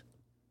achieve.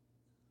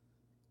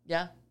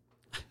 Yeah?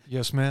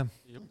 Yes, ma'am.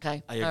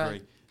 Okay. I agree.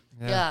 Right.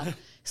 Yeah.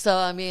 So,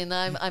 I mean,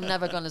 I'm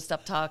never going to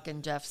stop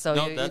talking, Jeff. So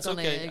No, you're that's going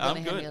okay. to I'm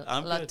hear me good. a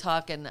I'm lot good.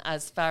 talking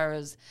as far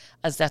as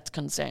that's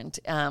concerned.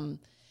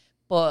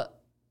 But,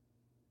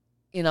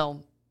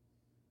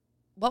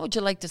 what would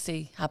you like to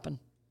see happen?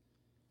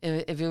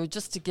 If you were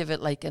just to give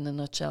it in a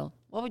nutshell,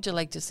 what would you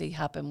like to see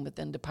happen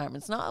within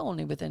departments, not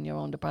only within your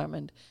own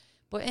department,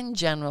 but in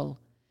general,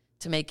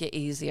 to make it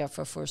easier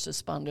for first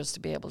responders to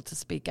be able to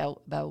speak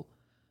out about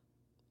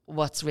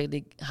what's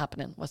really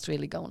happening, what's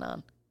really going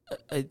on?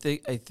 I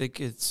think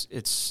it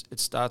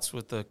starts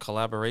with the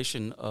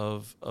collaboration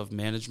of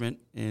management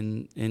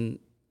in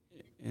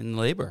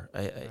labor.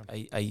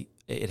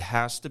 It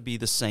has to be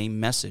the same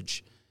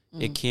message.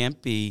 Mm. It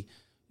can't be.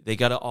 They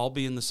got to all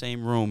be in the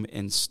same room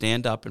and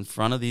stand up in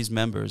front of these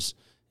members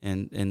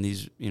and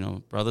these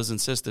brothers and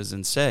sisters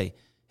and say,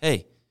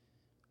 "Hey,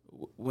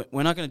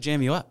 we're not going to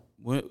jam you up.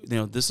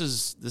 This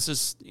is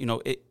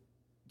it."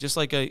 Just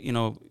like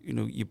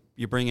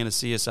you bring in a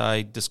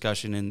CSI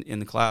discussion in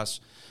the class,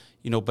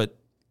 but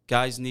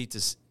guys need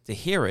to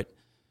hear it,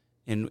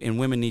 and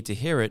women need to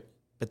hear it,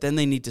 but then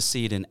they need to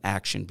see it in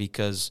action,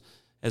 because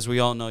as we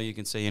all know, you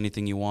can say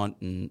anything you want,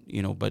 and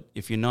but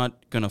if you're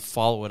not going to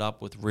follow it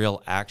up with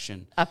real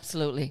action,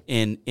 absolutely,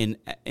 and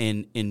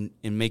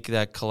make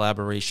that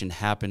collaboration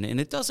happen, and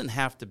it doesn't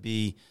have to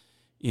be,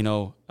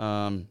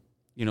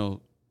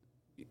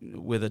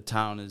 where the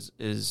town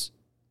is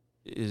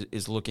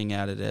looking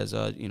at it as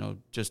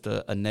just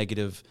a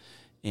negative,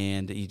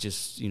 and you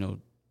just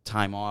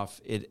time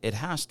off. It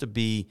has to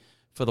be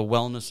for the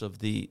wellness of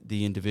the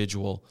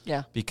individual.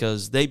 Yeah.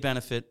 Because they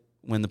benefit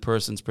when the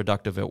person's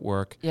productive at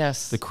work.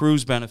 Yes. The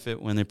crews benefit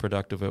when they're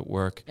productive at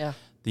work. Yeah.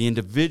 The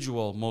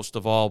individual, most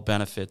of all,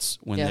 benefits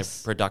when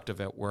yes. they're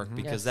productive at work, mm-hmm.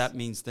 because yes. that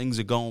means things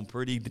are going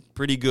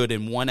pretty good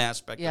in one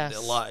aspect yes. of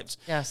their lives.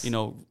 Yes.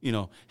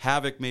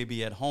 Havoc may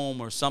be at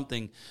home or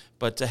something,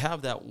 but to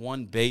have that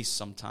one base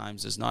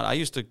sometimes is not. I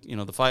used to,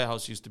 the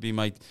firehouse used to be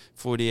my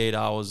 48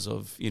 hours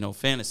of,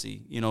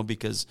 fantasy,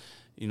 because,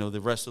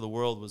 the rest of the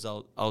world was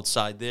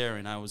outside there,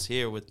 and I was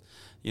here with,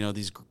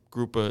 these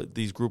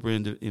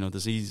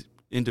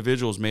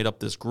individuals made up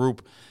this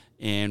group.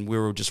 And we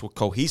were just a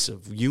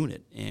cohesive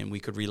unit, and we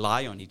could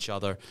rely on each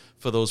other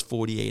for those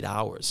 48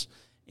 hours.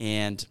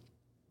 And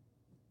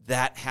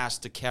that has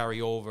to carry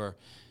over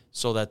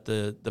so that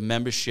the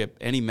membership,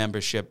 any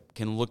membership,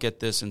 can look at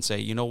this and say,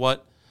 you know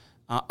what,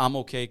 I'm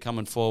okay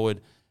coming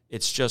forward.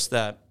 It's just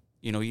that,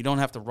 you don't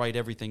have to write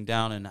everything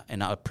down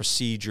and a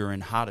procedure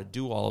and how to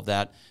do all of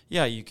that.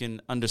 Yeah, you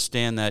can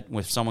understand that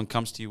if someone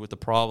comes to you with a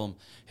problem,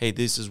 hey,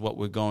 this is what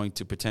we're going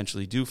to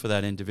potentially do for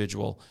that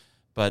individual.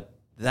 But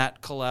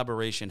that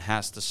collaboration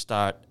has to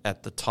start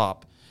at the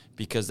top,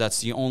 because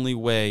that's the only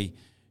way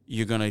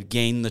you're going to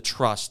gain the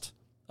trust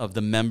of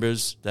the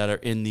members that are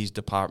in these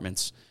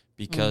departments,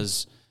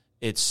 because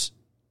it's,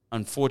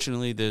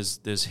 unfortunately,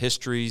 there's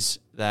histories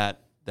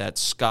that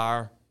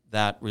scar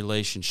that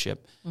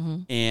relationship.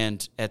 Mm-hmm.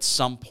 And at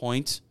some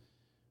point,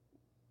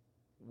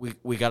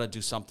 we got to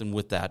do something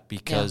with that,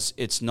 because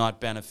it's not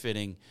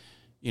benefiting.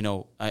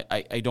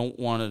 I don't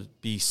want to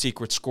be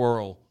secret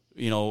squirrel,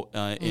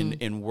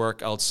 in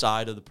work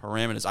outside of the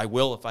parameters. I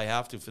will if I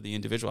have to for the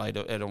individual. I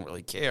don't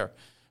really care,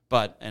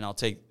 but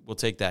we'll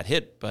take that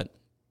hit. But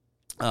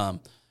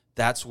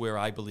that's where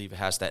I believe it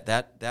has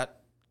that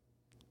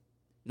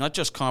not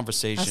just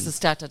conversation. It has to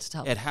start at the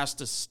top. It has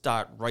to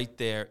start right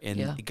there, and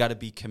you got to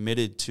be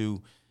committed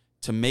to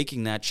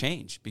making that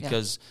change,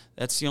 because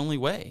that's the only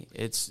way.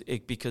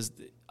 Because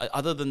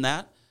other than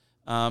that,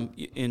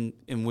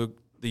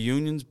 the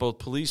unions, both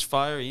police,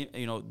 fire,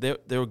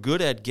 they're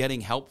good at getting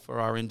help for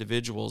our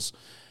individuals.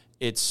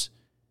 It's,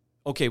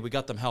 okay, we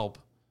got them help,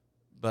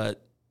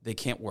 but they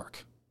can't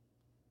work.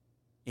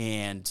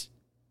 And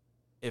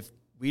if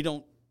we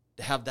don't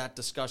have that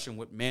discussion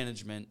with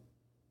management,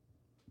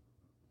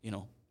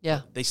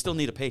 they still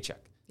need a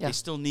paycheck. Yeah. They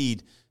still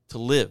need to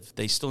live.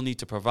 They still need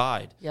to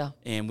provide. Yeah.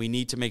 And we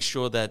need to make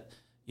sure that,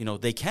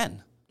 they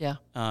can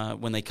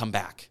when they come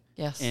back.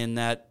 Yes. And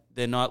that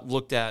they're not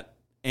looked at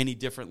any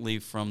differently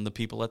from the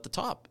people at the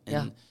top,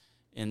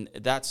 and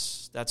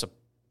that's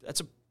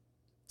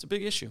a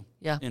big issue.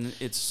 Yeah, and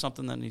it's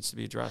something that needs to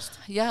be addressed.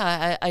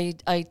 Yeah,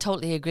 I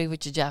totally agree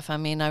with you, Jeff. I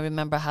mean, I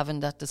remember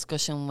having that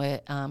discussion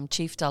with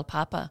Chief Del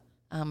Papa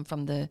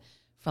from the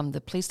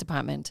police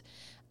department,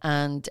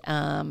 and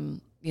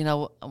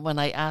when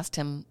I asked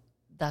him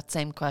that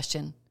same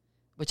question,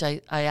 which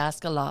I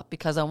ask a lot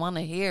because I want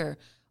to hear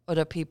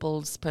other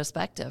people's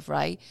perspective,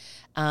 right?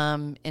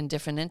 In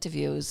different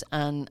interviews,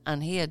 and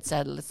he had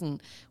said,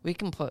 listen, we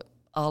can put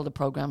all the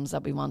programs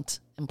that we want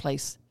in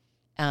place,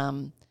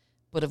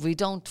 but if we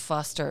don't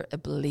foster a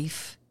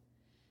belief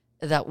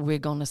that we're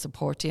going to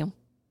support you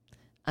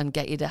and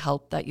get you the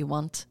help that you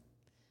want,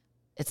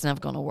 it's never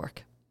going to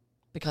work,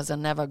 because they're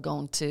never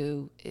going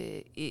to,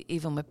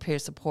 even with peer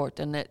support,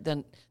 and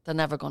they're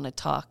never going to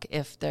talk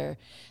if they're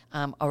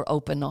or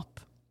open up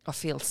or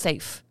feel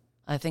safe.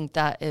 I think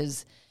that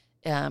is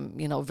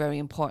very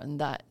important,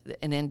 that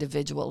an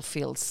individual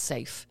feels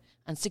safe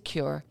and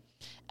secure,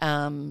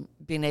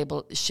 being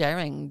able,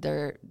 sharing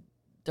their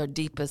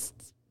deepest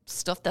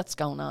stuff that's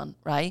going on,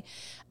 right?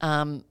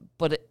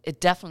 But it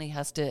definitely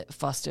has to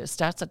foster. It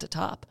starts at the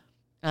top,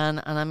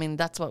 and I mean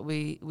that's what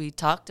we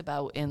talked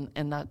about in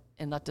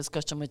that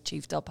discussion with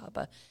Chief Del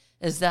Papa,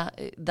 is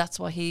that's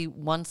what he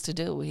wants to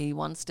do. He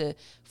wants to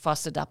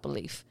foster that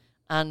belief,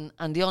 and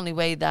the only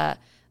way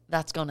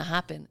that's going to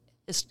happen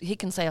is he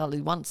can say all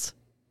he wants,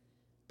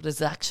 but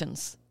his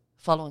actions,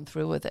 following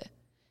through with it,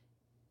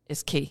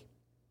 is key.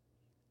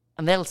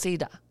 And they'll see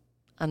that.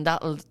 and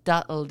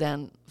that'll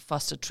then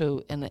foster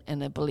through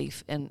in a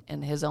belief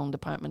in his own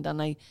department,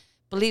 and I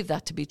believe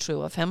that to be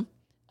true of him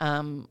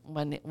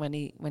when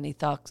he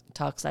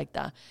talks like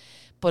that.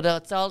 But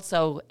it's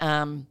also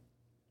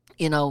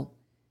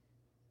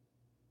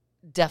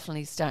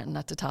definitely starting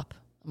at the top.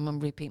 I'm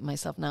repeating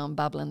myself now. I'm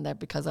babbling there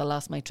because I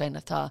lost my train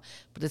of thought.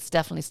 But it's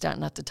definitely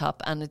starting at the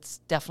top, and it's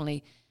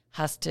definitely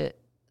has to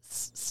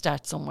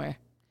start somewhere,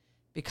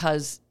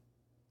 because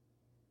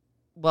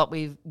what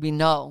we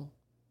know,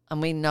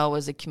 and we know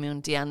as a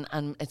community,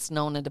 and it's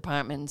known in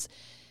departments,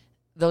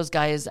 those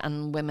guys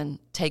and women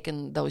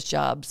taking those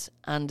jobs,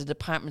 and the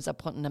departments are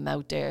putting them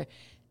out there,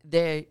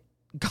 they're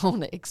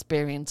going to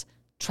experience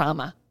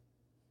trauma,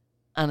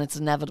 and it's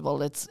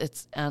inevitable.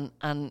 It's and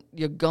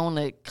you're going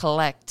to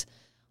collect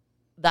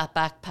that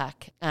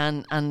backpack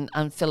and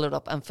fill it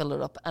up,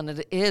 and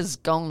it is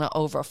going to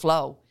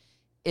overflow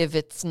if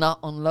it's not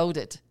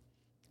unloaded,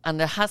 and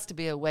there has to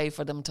be a way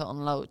for them to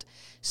unload.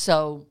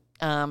 So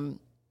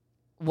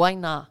why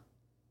not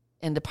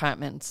in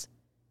departments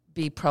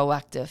be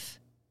proactive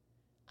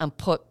and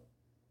put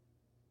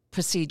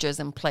procedures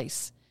in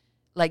place,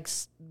 like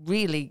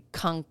really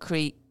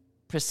concrete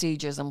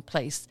procedures in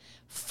place,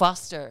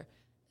 foster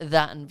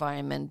that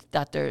environment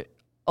that they're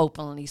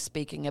openly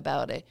speaking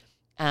about it,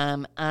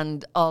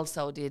 and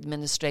also the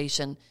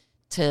administration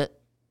to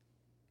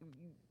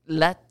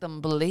let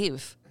them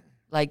believe,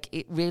 like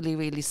it really,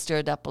 really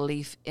stir that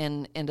belief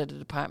in the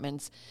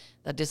departments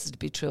that this is to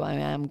be true. I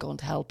am going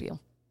to help you,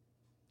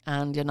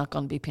 and you're not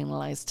going to be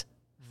penalised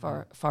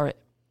for it,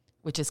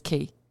 which is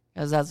key.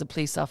 As a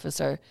police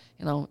officer,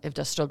 if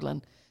they're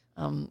struggling,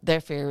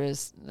 their fear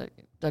is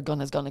their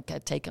gun is going to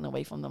get taken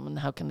away from them, and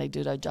how can they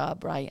do their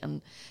job right?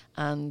 And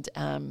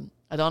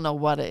I don't know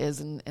what it is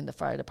in the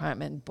fire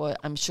department, but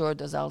I'm sure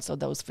there's also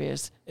those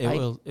fears. It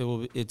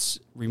will. It's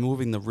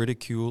removing the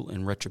ridicule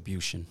and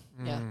retribution.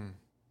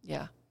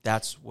 Yeah.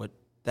 That's what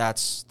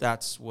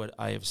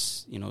I have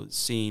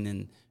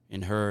seen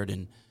and heard,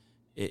 and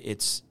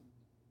it's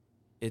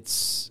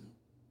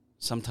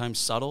sometimes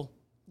subtle.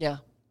 Yeah.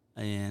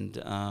 And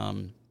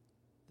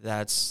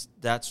that's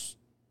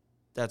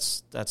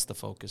the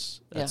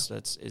focus. That's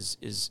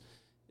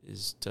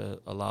to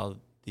allow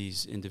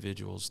these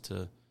individuals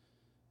to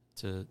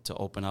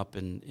open up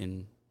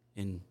and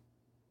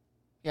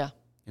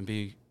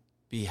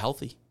be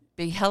healthy.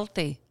 Be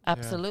healthy,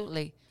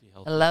 absolutely. Yeah. Be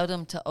healthy. Allow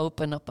them to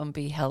open up and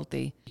be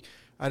healthy.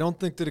 I don't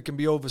think that it can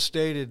be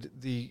overstated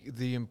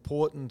the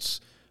importance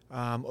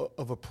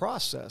of a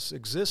process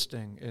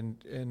existing,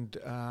 and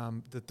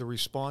that the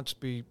response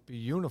be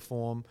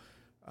uniform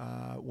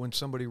when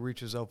somebody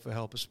reaches out for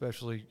help,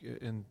 especially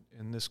in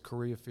this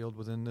career field,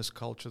 within this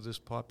culture, this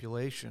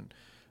population.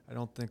 I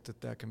don't think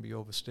that can be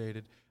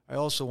overstated. I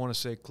also want to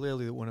say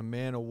clearly that when a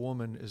man or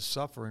woman is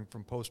suffering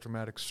from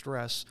post-traumatic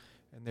stress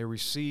and they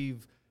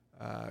receive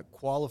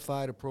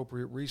qualified,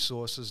 appropriate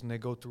resources and they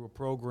go through a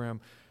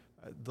program,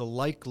 the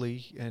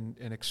likely and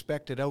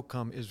expected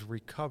outcome is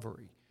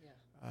recovery.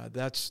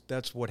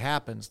 That's what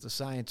happens. The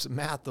science and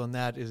math on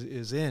that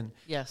is in.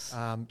 Yes.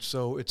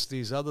 So it's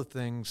these other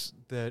things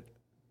that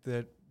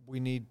we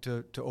need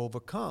to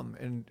overcome,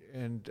 and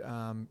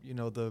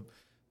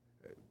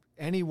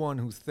anyone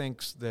who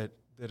thinks that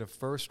a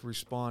first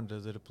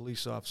responder, that a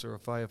police officer or a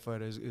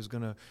firefighter is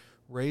going to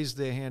raise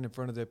their hand in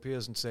front of their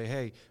peers and say,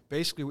 hey,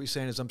 basically what you're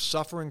saying is I'm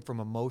suffering from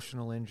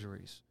emotional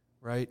injuries,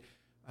 right?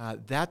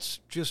 That's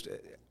just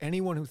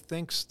anyone who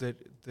thinks that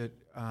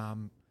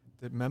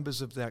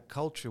members of that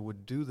culture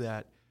would do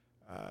that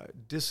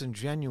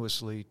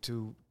disingenuously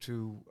to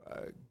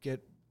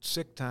get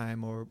sick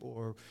time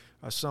or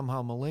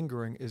somehow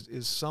malingering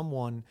is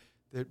someone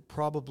that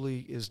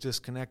probably is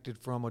disconnected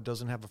from or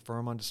doesn't have a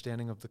firm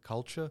understanding of the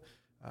culture.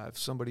 If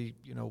somebody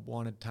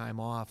wanted time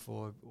off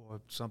or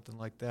something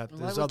like that,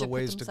 there's other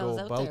ways to go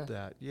about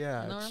that.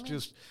 Yeah,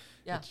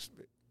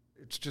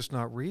 it's just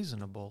not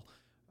reasonable.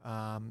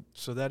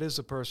 So that is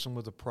a person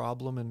with a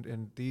problem,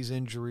 and these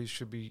injuries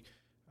should be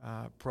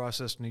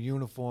processed in a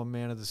uniform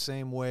manner, the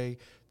same way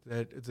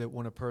that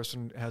when a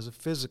person has a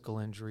physical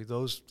injury,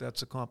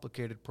 that's a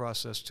complicated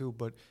process too.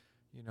 But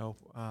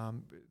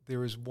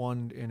there is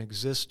one in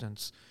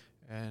existence,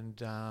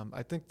 and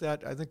I think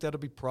that'll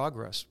be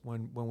progress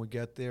when we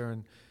get there.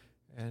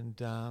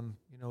 And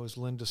as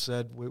Linda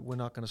said, we're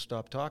not going to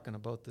stop talking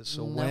about this.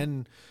 So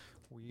when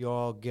we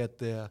all get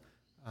there,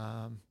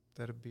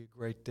 that'll be a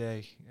great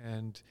day.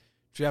 And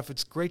Jeff,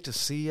 it's great to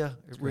see you.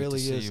 It really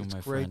is. It's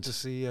great to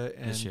see you.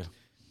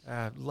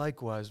 And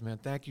likewise, man.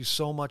 Thank you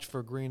so much for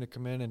agreeing to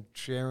come in and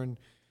sharing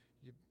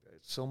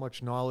so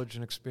much knowledge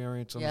and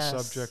experience on the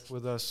subject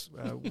with us.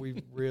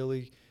 We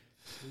really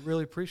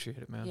appreciate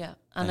it, man. Yeah,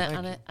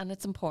 and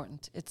it's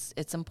important.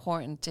 It's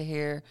important to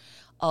hear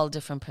all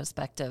different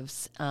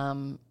perspectives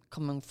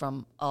coming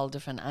from all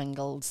different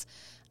angles,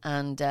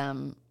 and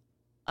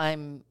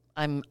I'm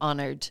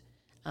honored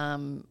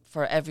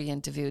for every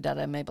interview that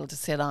I'm able to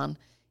sit on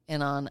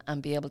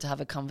and be able to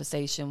have a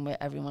conversation with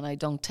everyone. I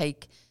don't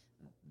take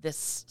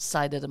this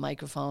side of the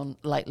microphone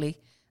lightly,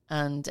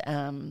 and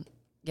I'm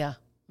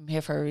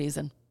here for a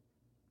reason.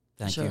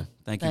 Thank Sure. you.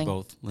 Thank you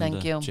both,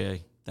 Linda, thank you.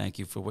 Jay. Thank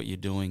you for what you're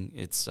doing.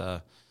 It's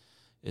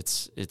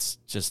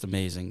just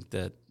amazing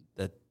that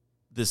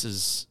this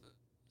is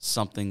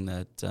something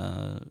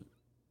that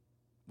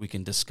we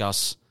can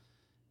discuss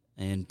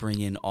and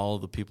bring in all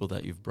the people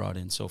that you've brought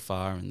in so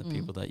far and the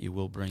people that you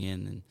will bring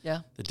in and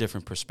the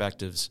different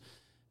perspectives,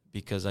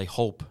 because I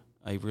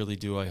really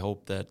do, I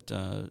hope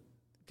that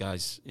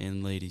guys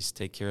and ladies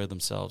take care of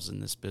themselves in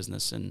this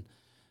business, and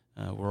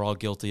we're all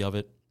guilty of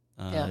it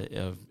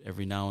of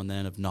every now and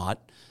then of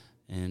not,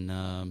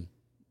 and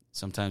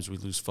sometimes we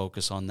lose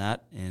focus on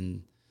that,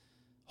 and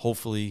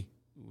hopefully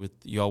with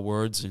your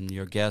words and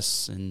your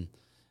guests and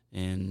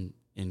in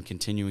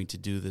continuing to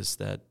do this,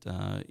 that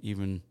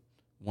even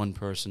one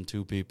person,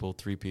 two people,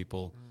 three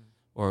people,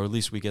 or at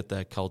least we get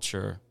that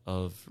culture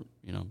of,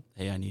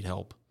 hey, I need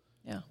help.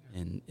 Yeah.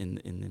 And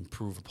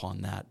improve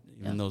upon that.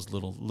 Even those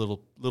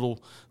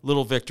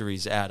little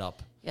victories add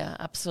up. Yeah,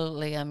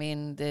 absolutely. I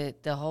mean,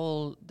 the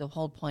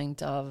whole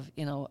point of,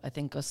 I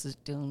think us is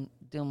doing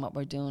what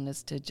we're doing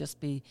is to just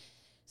be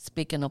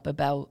speaking up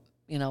about,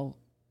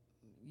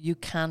 you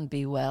can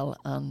be well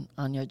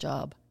on your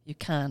job. You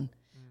can.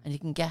 And you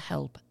can get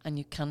help, and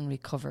you can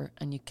recover,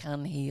 and you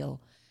can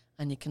heal,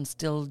 and you can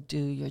still do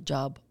your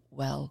job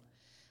well.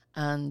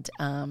 And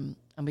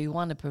we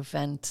want to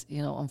prevent,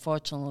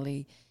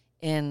 unfortunately,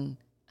 in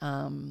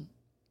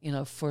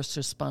first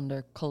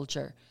responder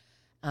culture,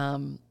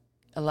 a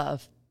lot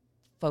of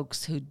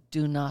folks who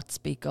do not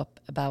speak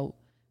up about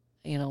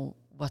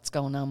what's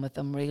going on with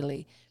them,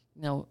 really,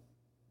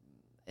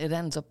 it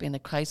ends up being a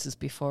crisis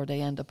before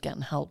they end up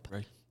getting help.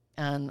 Right.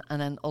 And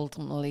then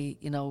ultimately,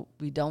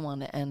 we don't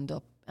want to end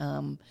up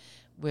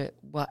with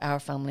what our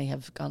family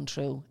have gone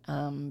through.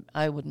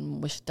 I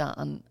wouldn't wish that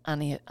on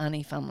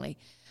any family,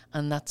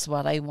 and that's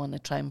what I want to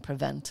try and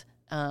prevent.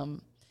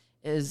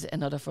 Is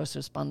another first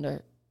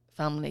responder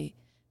family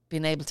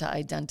being able to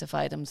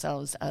identify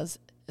themselves as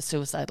a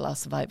suicide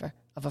loss survivor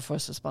of a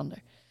first responder.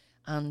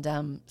 And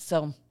I'll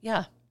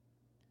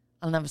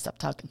never stop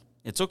talking.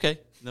 It's okay.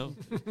 No,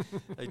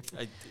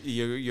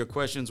 your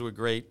questions were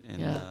great, and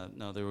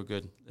no, they were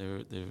good.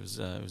 It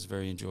was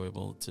very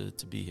enjoyable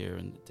to be here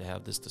and to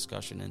have this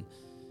discussion, and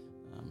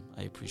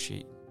I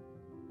appreciate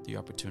the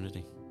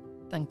opportunity.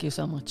 Thank you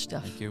so much,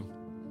 Jeff. Thank you.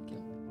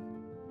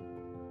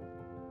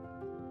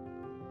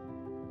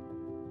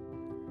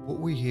 What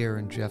we hear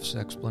in Jeff's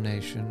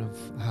explanation of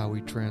how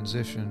he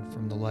transitioned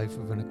from the life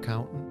of an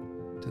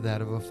accountant to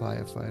that of a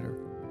firefighter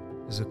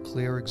is a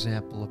clear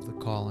example of the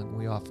calling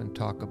we often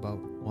talk about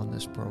on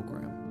this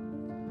program.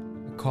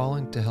 A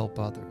calling to help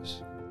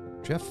others.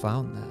 Jeff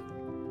found that.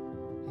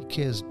 He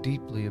cares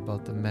deeply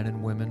about the men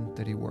and women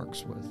that he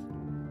works with.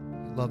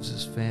 He loves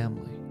his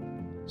family,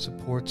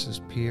 supports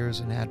his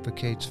peers, and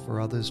advocates for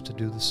others to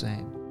do the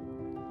same.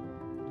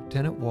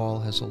 Lieutenant Wall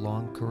has a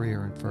long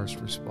career in first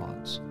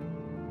response.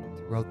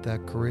 Throughout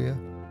that career,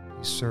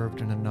 he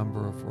served in a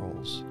number of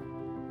roles.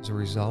 As a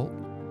result,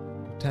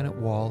 Lieutenant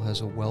Wall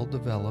has a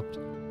well-developed,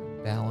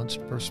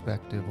 balanced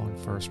perspective on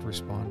first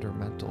responder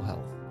mental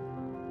health.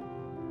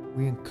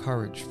 We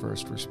encourage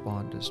first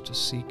responders to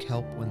seek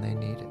help when they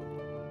need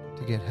it,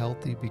 to get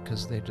healthy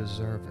because they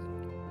deserve it,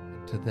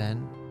 and to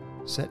then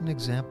set an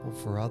example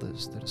for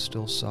others that are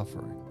still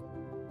suffering.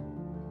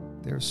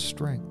 There's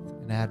strength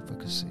in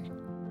advocacy.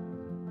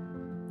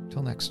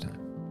 Till next time.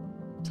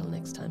 Till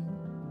next time.